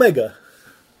 Kenny Omega.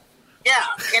 Yeah,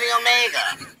 Kenny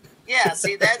Omega. Yeah,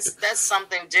 see, that's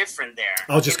something different there.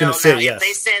 I was just going to say, yes.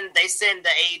 If they send the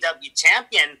AEW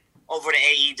champion over to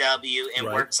AEW and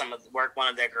work one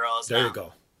of their girls. There you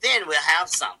go. Then we'll have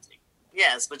something.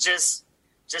 Yes, but just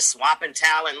swapping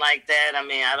talent like that. I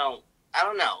mean, I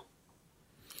don't know.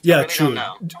 Yeah, really true. Don't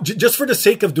know. Just for the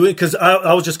sake of doing, because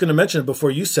I was just going to mention it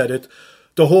before you said it,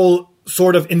 the whole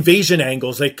sort of invasion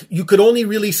angles. Like, you could only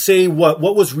really say what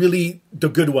was really the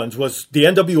good ones was the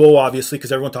NWO, obviously,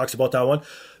 because everyone talks about that one.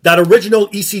 That original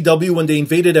ECW when they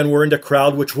invaded and were in the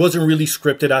crowd, which wasn't really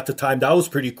scripted at the time. That was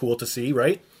pretty cool to see,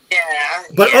 right? Yeah,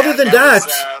 but other than that,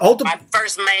 was, my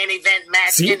first main event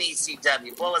match in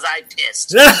ECW. Boy, was I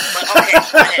pissed. But okay,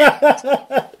 go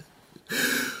ahead.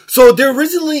 So there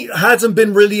originally hasn't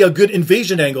been really a good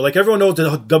invasion angle. Like, everyone knows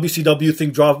the WCW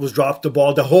thing was dropped the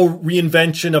ball. The whole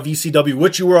reinvention of ECW,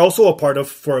 which you were also a part of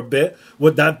for a bit,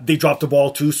 with that they dropped the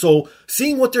ball too. So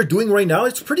seeing what they're doing right now,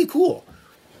 it's pretty cool.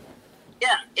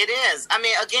 Yeah, it is. I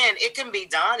mean, again, it can be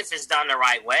done if it's done the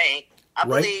right way. I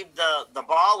believe the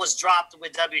ball was dropped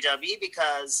with WWE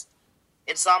because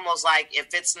it's almost like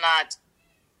if it's not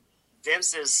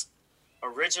Vince's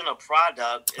original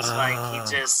product, it's like he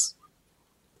just,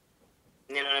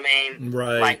 you know what I mean?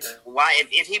 Right. Like, why,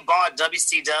 if he bought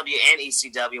WCW and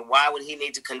ECW, why would he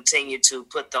need to continue to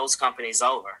put those companies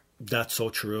over? That's so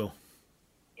true.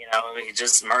 You know, you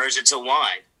just merge it to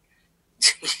one.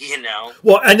 You know.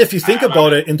 Well, and if you think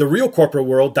about it, in the real corporate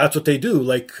world, that's what they do.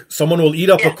 Like, someone will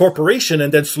eat up a corporation,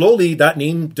 and then slowly that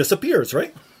name disappears,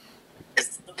 right? It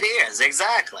disappears,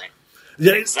 exactly.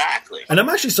 Yeah, exactly. And I'm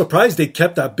actually surprised they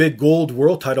kept that big gold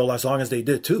world title as long as they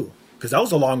did, too. Because that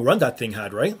was a long run that thing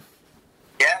had, right?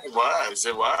 Yeah, it was.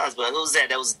 But who's that?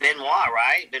 That was Benoit,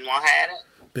 right? Benoit had it?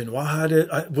 Benoit had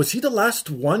it. Was he the last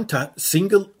one to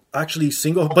single?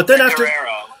 But then after...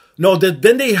 Guerrero. No,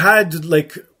 then they had,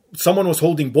 like... Someone was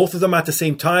holding both of them at the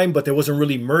same time, but they wasn't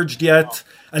really merged yet.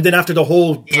 And then after the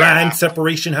whole brand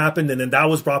separation happened, and then that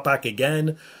was brought back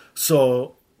again.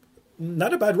 So,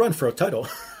 not a bad run for a title.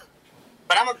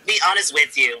 But I'm gonna be honest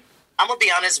with you. When I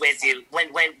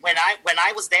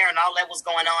was there and all that was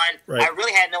going on, right. I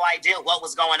really had no idea what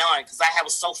was going on because I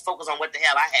was so focused on what the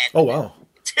hell I had. Oh wow!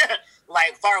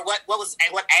 Like far what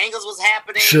angles was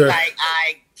happening. Sure. Like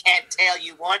I can't tell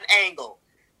you one angle.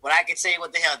 But I can tell you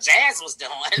what the hell Jazz was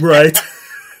doing. Right.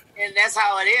 And that's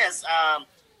how it is.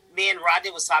 Me and Rodney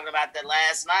was talking about that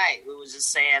last night. We was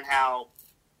just saying how,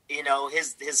 you know,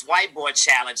 his whiteboard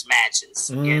challenge matches,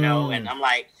 you know, and I'm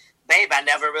like, babe, I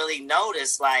never really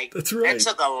noticed. Like, that's right. It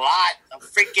took a lot of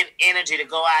freaking energy to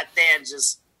go out there and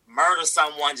just murder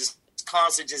someone, just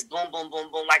constant, just boom, boom, boom,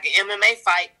 boom, like an MMA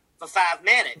fight for 5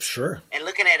 minutes. Sure. And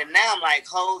looking at it now, I'm like,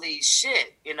 holy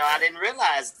shit. You know, I didn't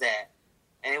realize that.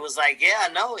 And it was like, yeah, I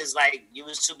know. It's like you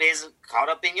was too busy, caught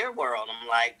up in your world. I'm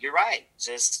like, you're right.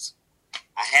 Just,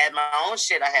 I had my own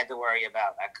shit I had to worry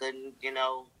about. I couldn't, you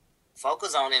know,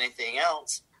 focus on anything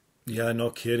else. Yeah,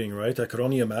 no kidding, right? I could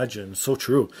only imagine. So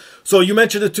true. So you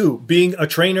mentioned it too, being a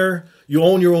trainer, you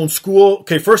own your own school.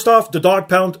 Okay, first off, the Dog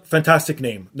Pound, fantastic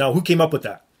name. Now, who came up with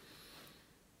that?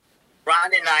 Ron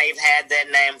and I have had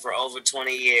that name for over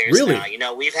 20 years really? now. You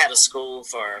know, we've had a school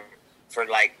for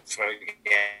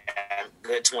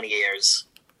good 20 years.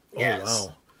 Yes. Oh,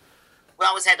 wow. We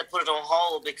always had to put it on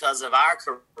hold because of our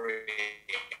career.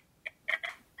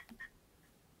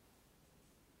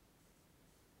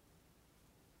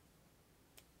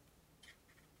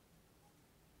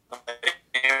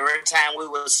 Every time we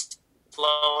would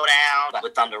slow down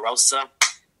with Thunder Rosa,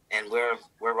 and we're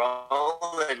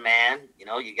rolling, man. You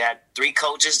know, you got 3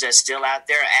 coaches that's still out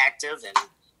there active and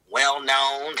well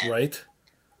known. Right.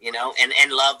 You know,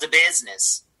 and love the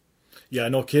business. Yeah,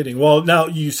 no kidding. Well, now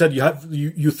you said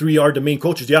you 3 are the main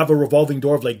coaches. Do you have a revolving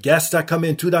door of like guests that come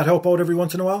in too that help out every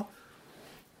once in a while?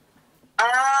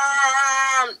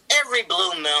 Every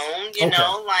blue moon, you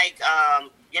know, like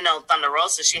you know, Thunder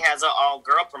Rosa, she has an all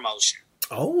girl promotion.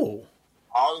 Oh.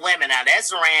 All women. Now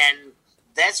that's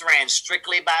ran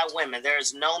strictly by women.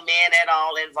 There's no men at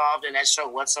all involved in that show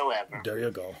whatsoever. There you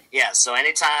go. Yeah, so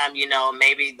anytime, you know,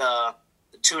 maybe the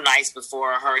 2 nights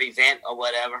before her event or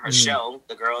whatever, her show,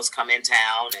 the girls come in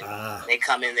town and they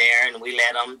come in there and we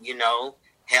let them, you know,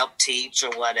 help teach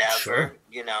or whatever,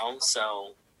 you know.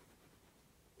 So,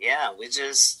 yeah,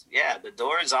 the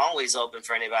door is always open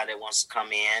for anybody that wants to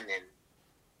come in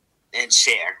and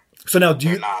share. So now,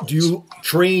 do you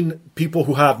train people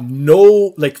who have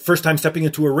no, like, first time stepping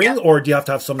into a ring, or do you have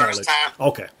to have some knowledge? First time.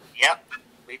 Okay. Yep.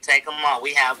 We take them on.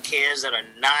 We have kids that are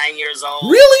 9 years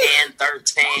old, really? 10,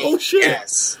 13. Oh, shit.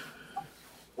 Yes.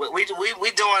 We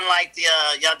doing like the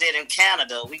y'all did in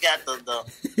Canada. We got the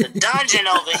dungeon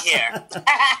over here.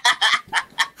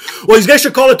 Well, you guys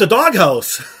should call it the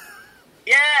doghouse.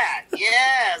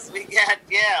 We got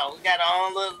our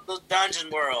own little dungeon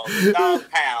world, Dog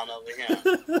Pound over here.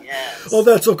 Yes. Oh,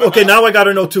 that's okay. Okay, now I got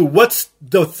to know too. What's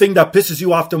the thing that pisses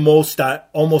you off the most that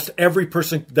almost every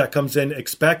person that comes in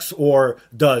expects or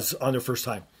does on their first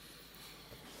time?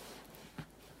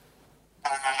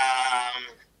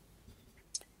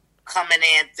 Coming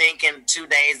in thinking 2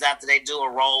 days after they do a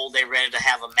role, they're ready to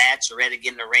have a match or ready to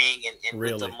get in the ring, and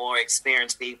really? with the more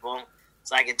experienced people,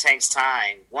 it's like it takes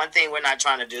time. One thing we're not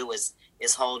trying to do is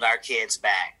hold our kids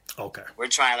back. Okay. We're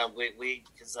trying to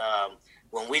because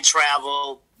when we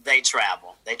travel, they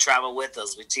travel. They travel with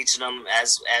us. We're teaching them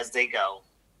as they go.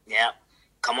 Yeah.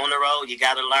 Come on the road. You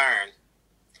got to learn.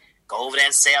 Go over there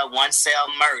and sell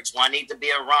merch. One need to be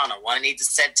a runner. One need to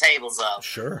set tables up.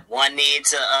 Sure. One need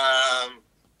to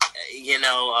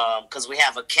because we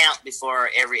have a count before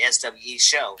every SWE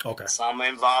show. Okay. Some are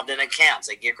involved in accounts.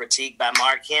 They get critiqued by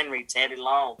Mark Henry, Teddy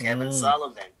Long, Kevin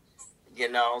Sullivan.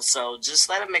 You know, so just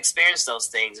let them experience those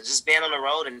things and just being on the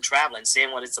road and traveling,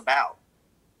 seeing what it's about.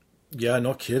 Yeah,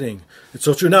 no kidding. It's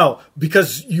so true. Now,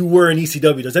 because you were in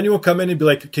ECW, does anyone come in and be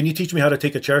like, can you teach me how to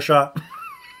take a chair shot?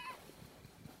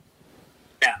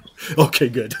 No. Okay,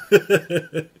 good.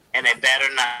 And they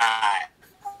better not.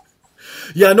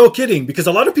 Yeah, no kidding. Because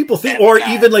a lot of people think, or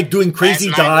even like doing crazy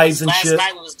dives and shit.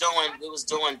 Last night we was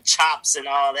doing chops and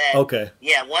all that. Okay.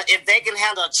 Yeah, if they can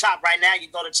handle a chop right now, you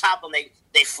go to chop them,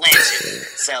 they flinch it.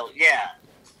 So yeah,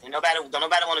 don't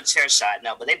nobody want a chair shot.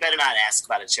 No, but they better not ask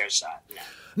about a chair shot. No.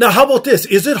 Now, how about this?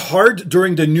 Is it hard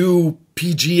during the new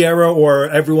PG era or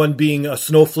everyone being a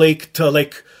snowflake to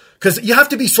like, because you have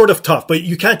to be sort of tough, but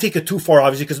you can't take it too far,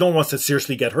 obviously, because no one wants to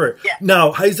seriously get hurt. Yeah.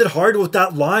 Now, is it hard with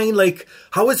that line? Like,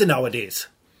 how is it nowadays?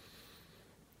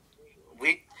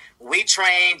 We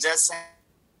train just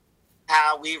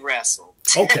how we wrestle.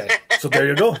 Okay, so there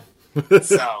you go.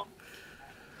 So,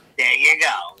 there you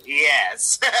go.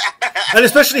 Yes. And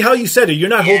especially how you said it, you're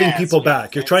not holding people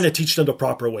back. You're trying to teach them the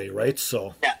proper way, right?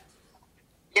 So. Yeah.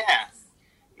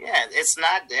 It's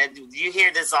not. You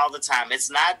hear this all the time.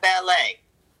 It's not ballet.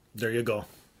 There you go.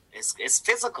 It's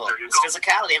physical. It's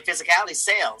physicality, and physicality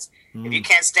sells. If you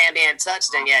can't stand there and touch,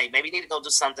 then maybe you need to go do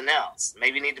something else.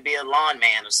 Maybe you need to be a lawn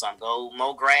man or something. Go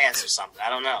mow grass or something. I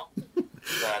don't know.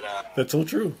 But that's so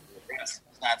true. It's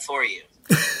not for you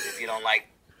if you don't like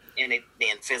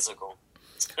being physical.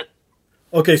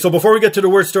 Okay, so before we get to the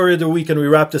word story of the week and we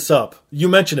wrap this up, you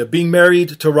mentioned it, being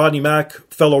married to Rodney Mack,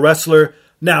 fellow wrestler.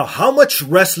 Now, how much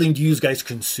wrestling do you guys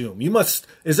consume?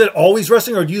 Is it always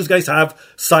wrestling, or do you guys have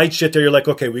side shit that you're like,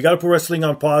 okay, we got to put wrestling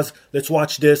on pause, let's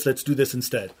watch this, let's do this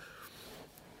instead?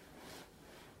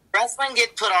 Wrestling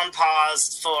get put on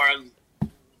pause for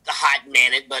a hot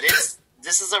minute, but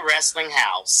this is a wrestling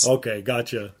house. Okay,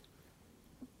 gotcha.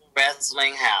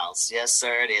 Wrestling house, yes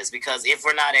sir, it is. Because if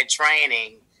we're not at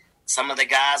training, some of the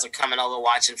guys are coming over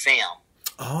watching film.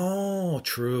 Oh,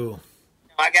 true.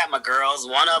 I got my girls.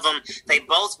 One of them, they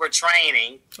both were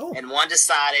training, and one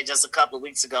decided just a couple of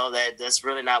weeks ago that that's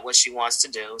really not what she wants to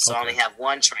do. So I only have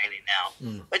one training now.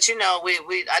 But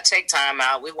I take time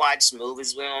out. We watch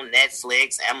movies. We're on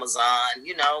Netflix, Amazon.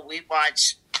 We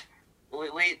watch.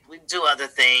 We do other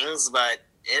things, but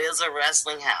it is a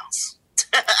wrestling house.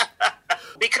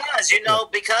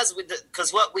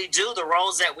 because what we do, the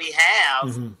roles that we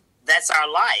have, that's our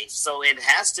life. So it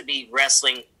has to be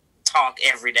wrestling talk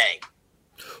every day.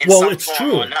 Well, it's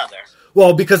true.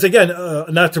 Well, because again,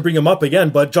 not to bring him up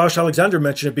again, but Josh Alexander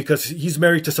mentioned it because he's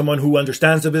married to someone who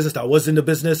understands the business, that was in the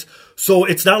business. So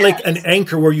it's not like an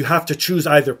anchor where you have to choose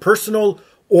either personal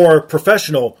or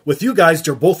professional. With you guys,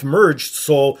 they're both merged.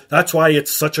 So that's why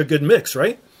it's such a good mix,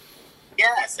 right?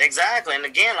 Yes, exactly. And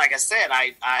again, like I said,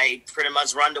 I pretty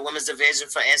much run the women's division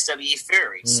for SWE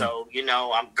Fury. So,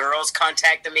 girls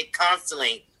contacting me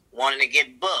constantly wanting to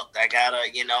get booked. I gotta,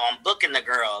 I'm booking the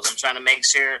girls. I'm trying to make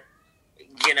sure,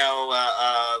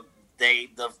 I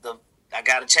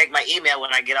gotta check my email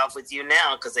when I get off with you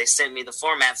now because they sent me the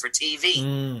format for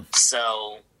TV.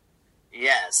 So,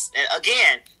 yes. And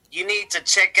again, you need to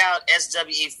check out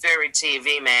SWE Fury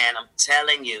TV, man. I'm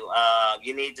telling you,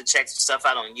 you need to check some stuff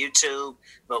out on YouTube.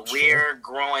 But we're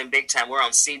growing big time. We're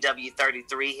on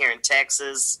CW33 here in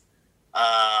Texas.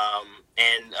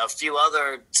 And a few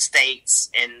other states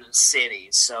and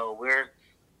cities. So we're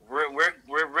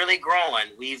really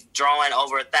growing. We've drawn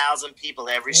over 1,000 people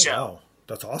every show. Wow,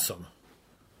 that's awesome.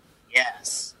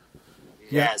 Yes,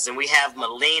 and we have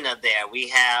Melina there. We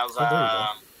have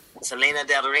Selena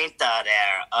Del Renta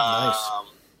there. Nice.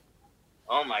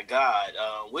 Oh my God,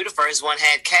 we're the first one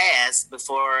had Cass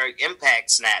before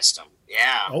Impact snatched them.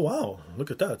 Yeah. Oh wow,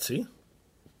 look at that. See.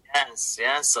 Yes,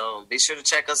 yeah. So be sure to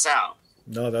check us out.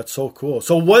 No, that's so cool.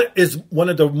 So what is one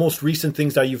of the most recent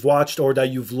things that you've watched or that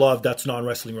you've loved that's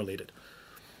non-wrestling related?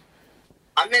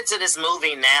 I'm into this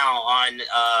movie now on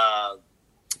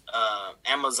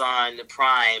Amazon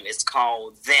Prime. It's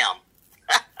called Them.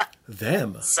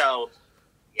 Them? So,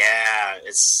 yeah,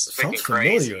 it's freaking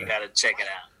crazy. You got to check it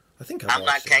out. I think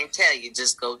can't tell you.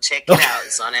 Just go check it out.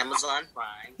 It's on Amazon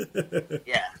Prime.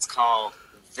 Yeah, it's called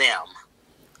Them.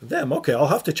 Them, okay. I'll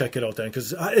have to check it out then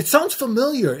because it sounds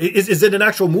familiar. Is it an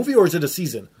actual movie or is it a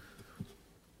season?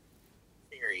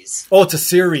 Series. Oh, it's a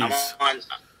series.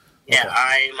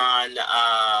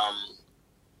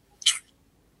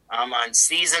 I'm on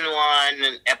season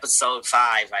 1, episode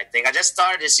 5. I think I just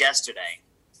started this yesterday.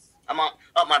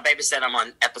 My baby said I'm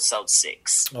on episode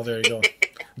 6. Oh, there you go.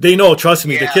 They know. Trust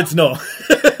me, the kids know.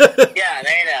 Yeah,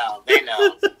 they know.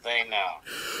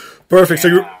 Perfect.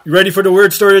 Yeah. So you ready for the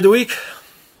word story of the week?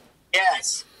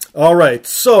 Yes. All right.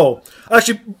 So,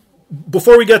 actually,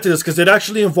 before we get to this, because it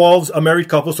actually involves a married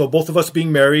couple, so both of us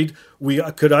being married, we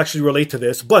could actually relate to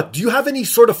this. But do you have any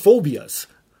sort of phobias?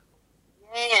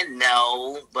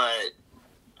 No, but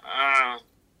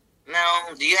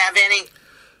no. Do you have any?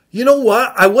 You know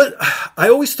what? I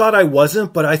always thought I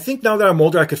wasn't, but I think now that I'm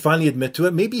older, I could finally admit to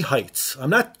it. Maybe heights. I'm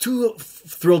not too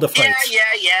thrilled of heights. Yeah.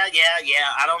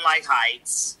 I don't like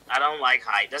heights.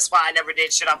 That's why I never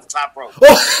did shit off the top rope.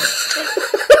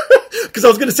 Oh, because I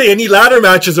was going to say any ladder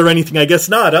matches or anything. I guess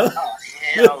not, huh? Oh,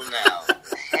 hell no.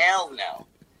 Hell no.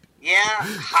 Yeah,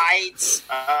 heights,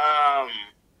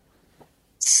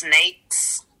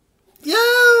 snakes. Yeah,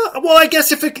 well, I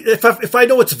guess if I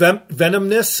know it's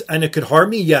venomous and it could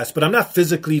harm me, yes, but I'm not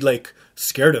physically like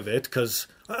scared of it because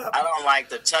I don't like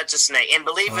the touch of snake. And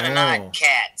believe it or not,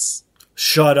 cats.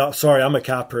 Shut up! Sorry, I'm a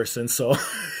cat person, so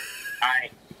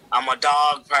I'm a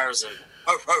dog person.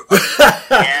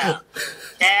 Yeah,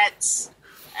 cats.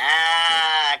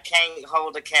 I can't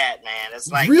hold a cat, man.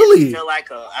 It's like really? You feel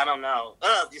like I don't know.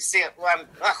 You see it? Well,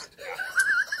 I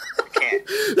can't.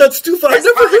 That's too far. That's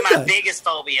probably my biggest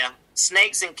phobia.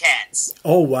 Snakes and cats.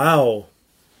 Oh, wow.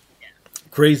 Yeah.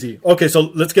 Crazy. Okay,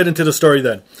 so let's get into the story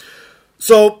then.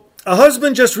 So, a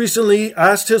husband just recently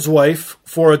asked his wife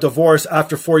for a divorce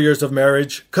after 4 years of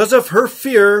marriage because of her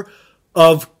fear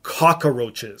of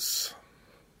cockroaches.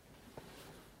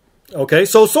 Okay,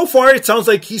 so far it sounds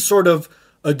like he's sort of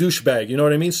a douchebag. You know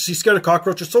what I mean? She's scared of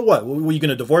cockroaches, so what? Were you going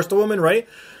to divorce the woman, right?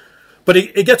 But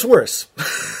it gets worse.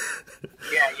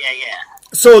 Yeah.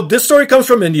 So, this story comes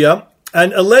from India.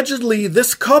 And allegedly,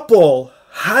 this couple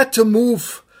had to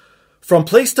move from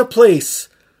place to place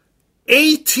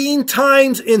 18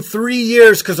 times in 3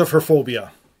 years because of her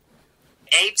phobia.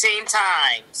 18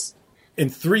 times. In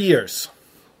 3 years.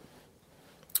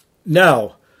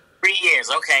 Now. 3 years.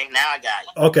 Okay, now I got it.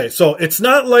 Okay, so it's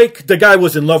not like the guy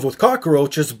was in love with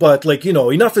cockroaches, but like,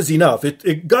 enough is enough.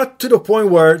 It got to the point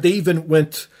where they even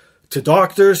went to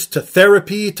doctors, to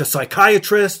therapy, to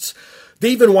psychiatrists. They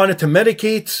even wanted to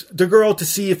medicate the girl to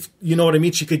see if, you know what I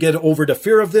mean, she could get over the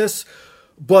fear of this.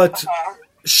 But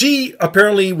she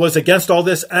apparently was against all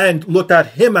this and looked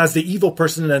at him as the evil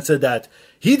person and said that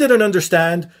he didn't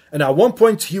understand. And at one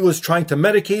point, he was trying to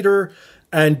medicate her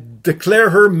and declare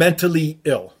her mentally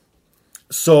ill.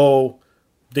 So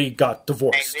they got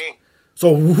divorced. Maybe.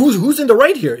 So who's in the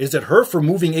right here? Is it her for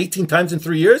moving 18 times in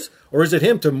 3 years? Or is it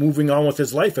him to moving on with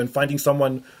his life and finding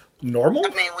someone normal? I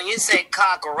mean, when you say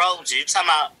cockroaches, you're talking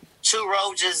about 2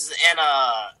 roaches in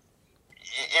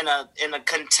a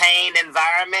contained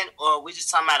environment, or we just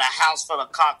talking about a house full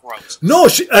of cockroaches? No,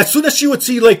 as soon as she would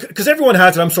see, like, because everyone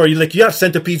has it. I'm sorry, like you have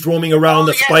centipedes roaming around,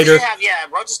 the spider.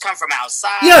 Roaches come from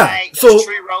outside. Yeah, so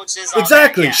tree roaches.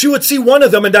 Exactly. That, She would see one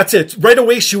of them, and that's it. Right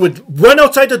away, she would run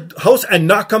outside the house and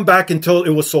not come back until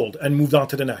it was sold, and moved on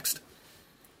to the next.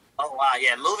 Oh wow,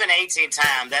 yeah, moving 18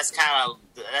 times. That's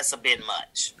a bit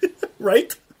much,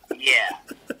 right? Yeah,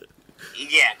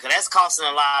 because that's costing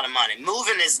a lot of money.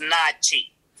 Moving is not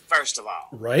cheap. First of all,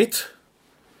 right?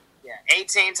 Yeah,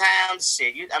 18 times.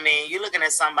 Shit, you're looking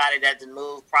at somebody that did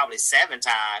move probably 7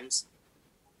 times,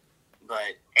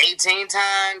 but 18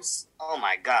 times. Oh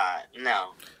my God,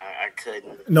 no, I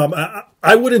couldn't. No,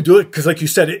 I wouldn't do it because, like you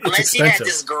said, it's unless expensive. Unless you had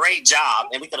this great job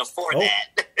and we could afford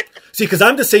that. See, because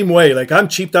I'm the same way. Like, I'm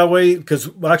cheap that way because,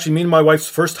 actually, me and my wife's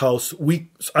first house,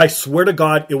 I swear to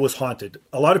God, it was haunted.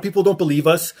 A lot of people don't believe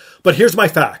us, but here's my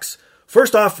facts.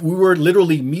 First off, we were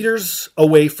literally meters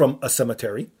away from a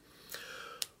cemetery.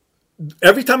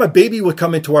 Every time a baby would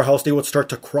come into our house, they would start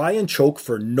to cry and choke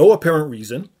for no apparent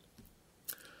reason.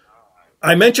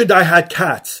 I mentioned I had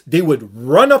cats. They would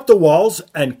run up the walls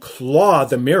and claw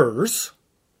the mirrors.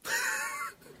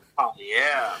 Oh,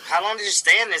 yeah. How long did you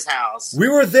stay in this house? We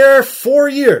were there 4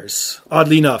 years,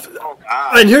 oddly enough. Oh,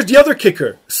 God. And here's the other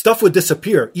kicker. Stuff would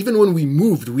disappear. Even when we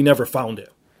moved, we never found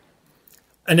it.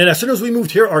 And then as soon as we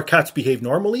moved here, our cats behaved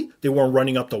normally. They weren't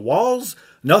running up the walls,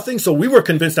 nothing. So we were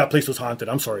convinced that place was haunted.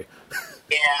 I'm sorry.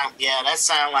 Yeah, that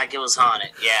sounded like it was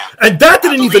haunted. Yeah. And that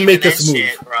didn't even make us move.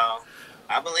 Shit, bro.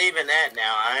 I believe in that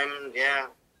now. Yeah.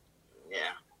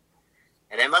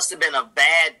 And it must have been a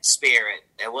bad spirit.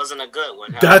 It wasn't a good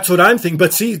one. Huh? That's what I'm thinking.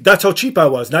 But see, that's how cheap I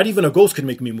was. Not even a ghost could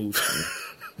make me move.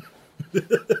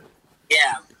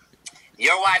 Yeah.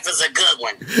 Your wife is a good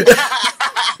one.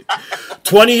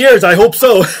 20 years, I hope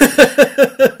so.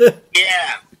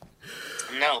 Yeah.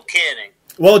 No kidding.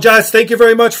 Well, Jazz, thank you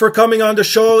very much for coming on the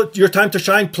show. Your time to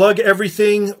shine. Plug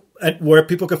everything and where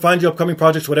people can find you, upcoming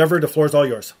projects, whatever. The floor is all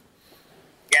yours.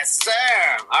 Yes,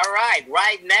 sir. All right.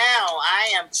 Right now,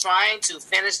 I am trying to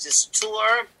finish this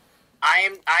tour.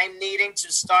 I'm needing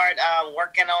to start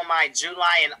working on my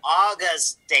July and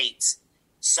August dates.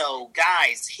 So,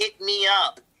 guys, hit me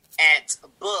up at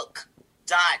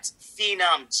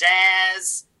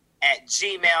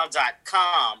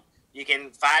book.phenomjazz@gmail.com. You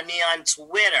can find me on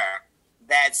Twitter.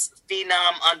 That's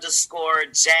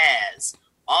phenom_jazz.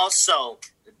 Also,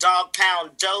 Dog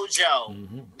Pound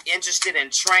Dojo. Interested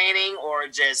in training, or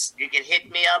just you can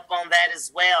hit me up on that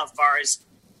as well as far as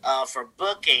for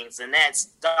bookings, and that's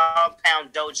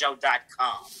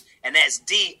dogpounddojo.com. And that's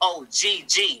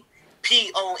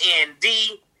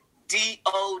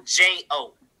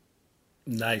DOGGPONDDOJO.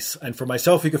 Nice. And for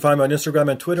myself, you can find me on Instagram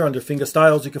and Twitter under Finger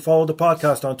Styles. You can follow the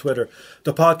podcast on Twitter,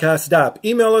 the Podcast DAP.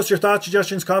 Email us your thoughts,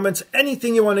 suggestions, comments,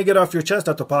 anything you want to get off your chest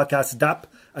at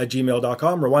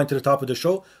thepodcastdap@gmail.com. Rewind to the top of the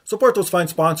show. Support those fine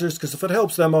sponsors, because if it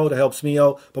helps them out, it helps me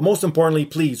out. But most importantly,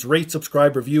 please rate,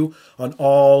 subscribe, review on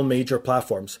all major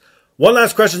platforms. One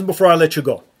last question before I let you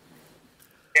go.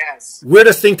 Yes.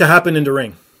 Weirdest thing to happen in the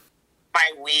ring?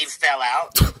 My weave fell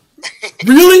out.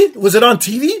 Really? Was it on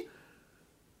TV?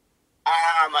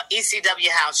 ECW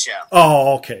house show.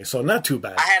 Oh, okay. So not too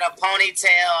bad. I had a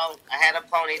ponytail, and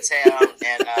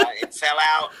it fell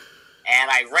out.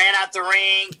 And I ran out the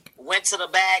ring, went to the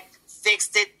back,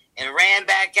 fixed it, and ran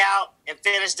back out and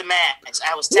finished the match.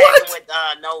 I was tagging with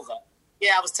Nova.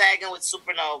 Yeah, I was tagging with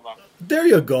Supernova. There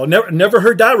you go. Never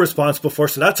heard that response before,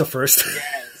 so that's a first.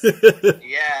 Yes.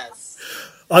 Yes.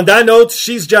 On that note,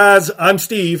 she's Jazz. I'm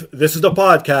Steve. This is the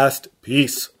podcast.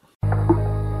 Peace.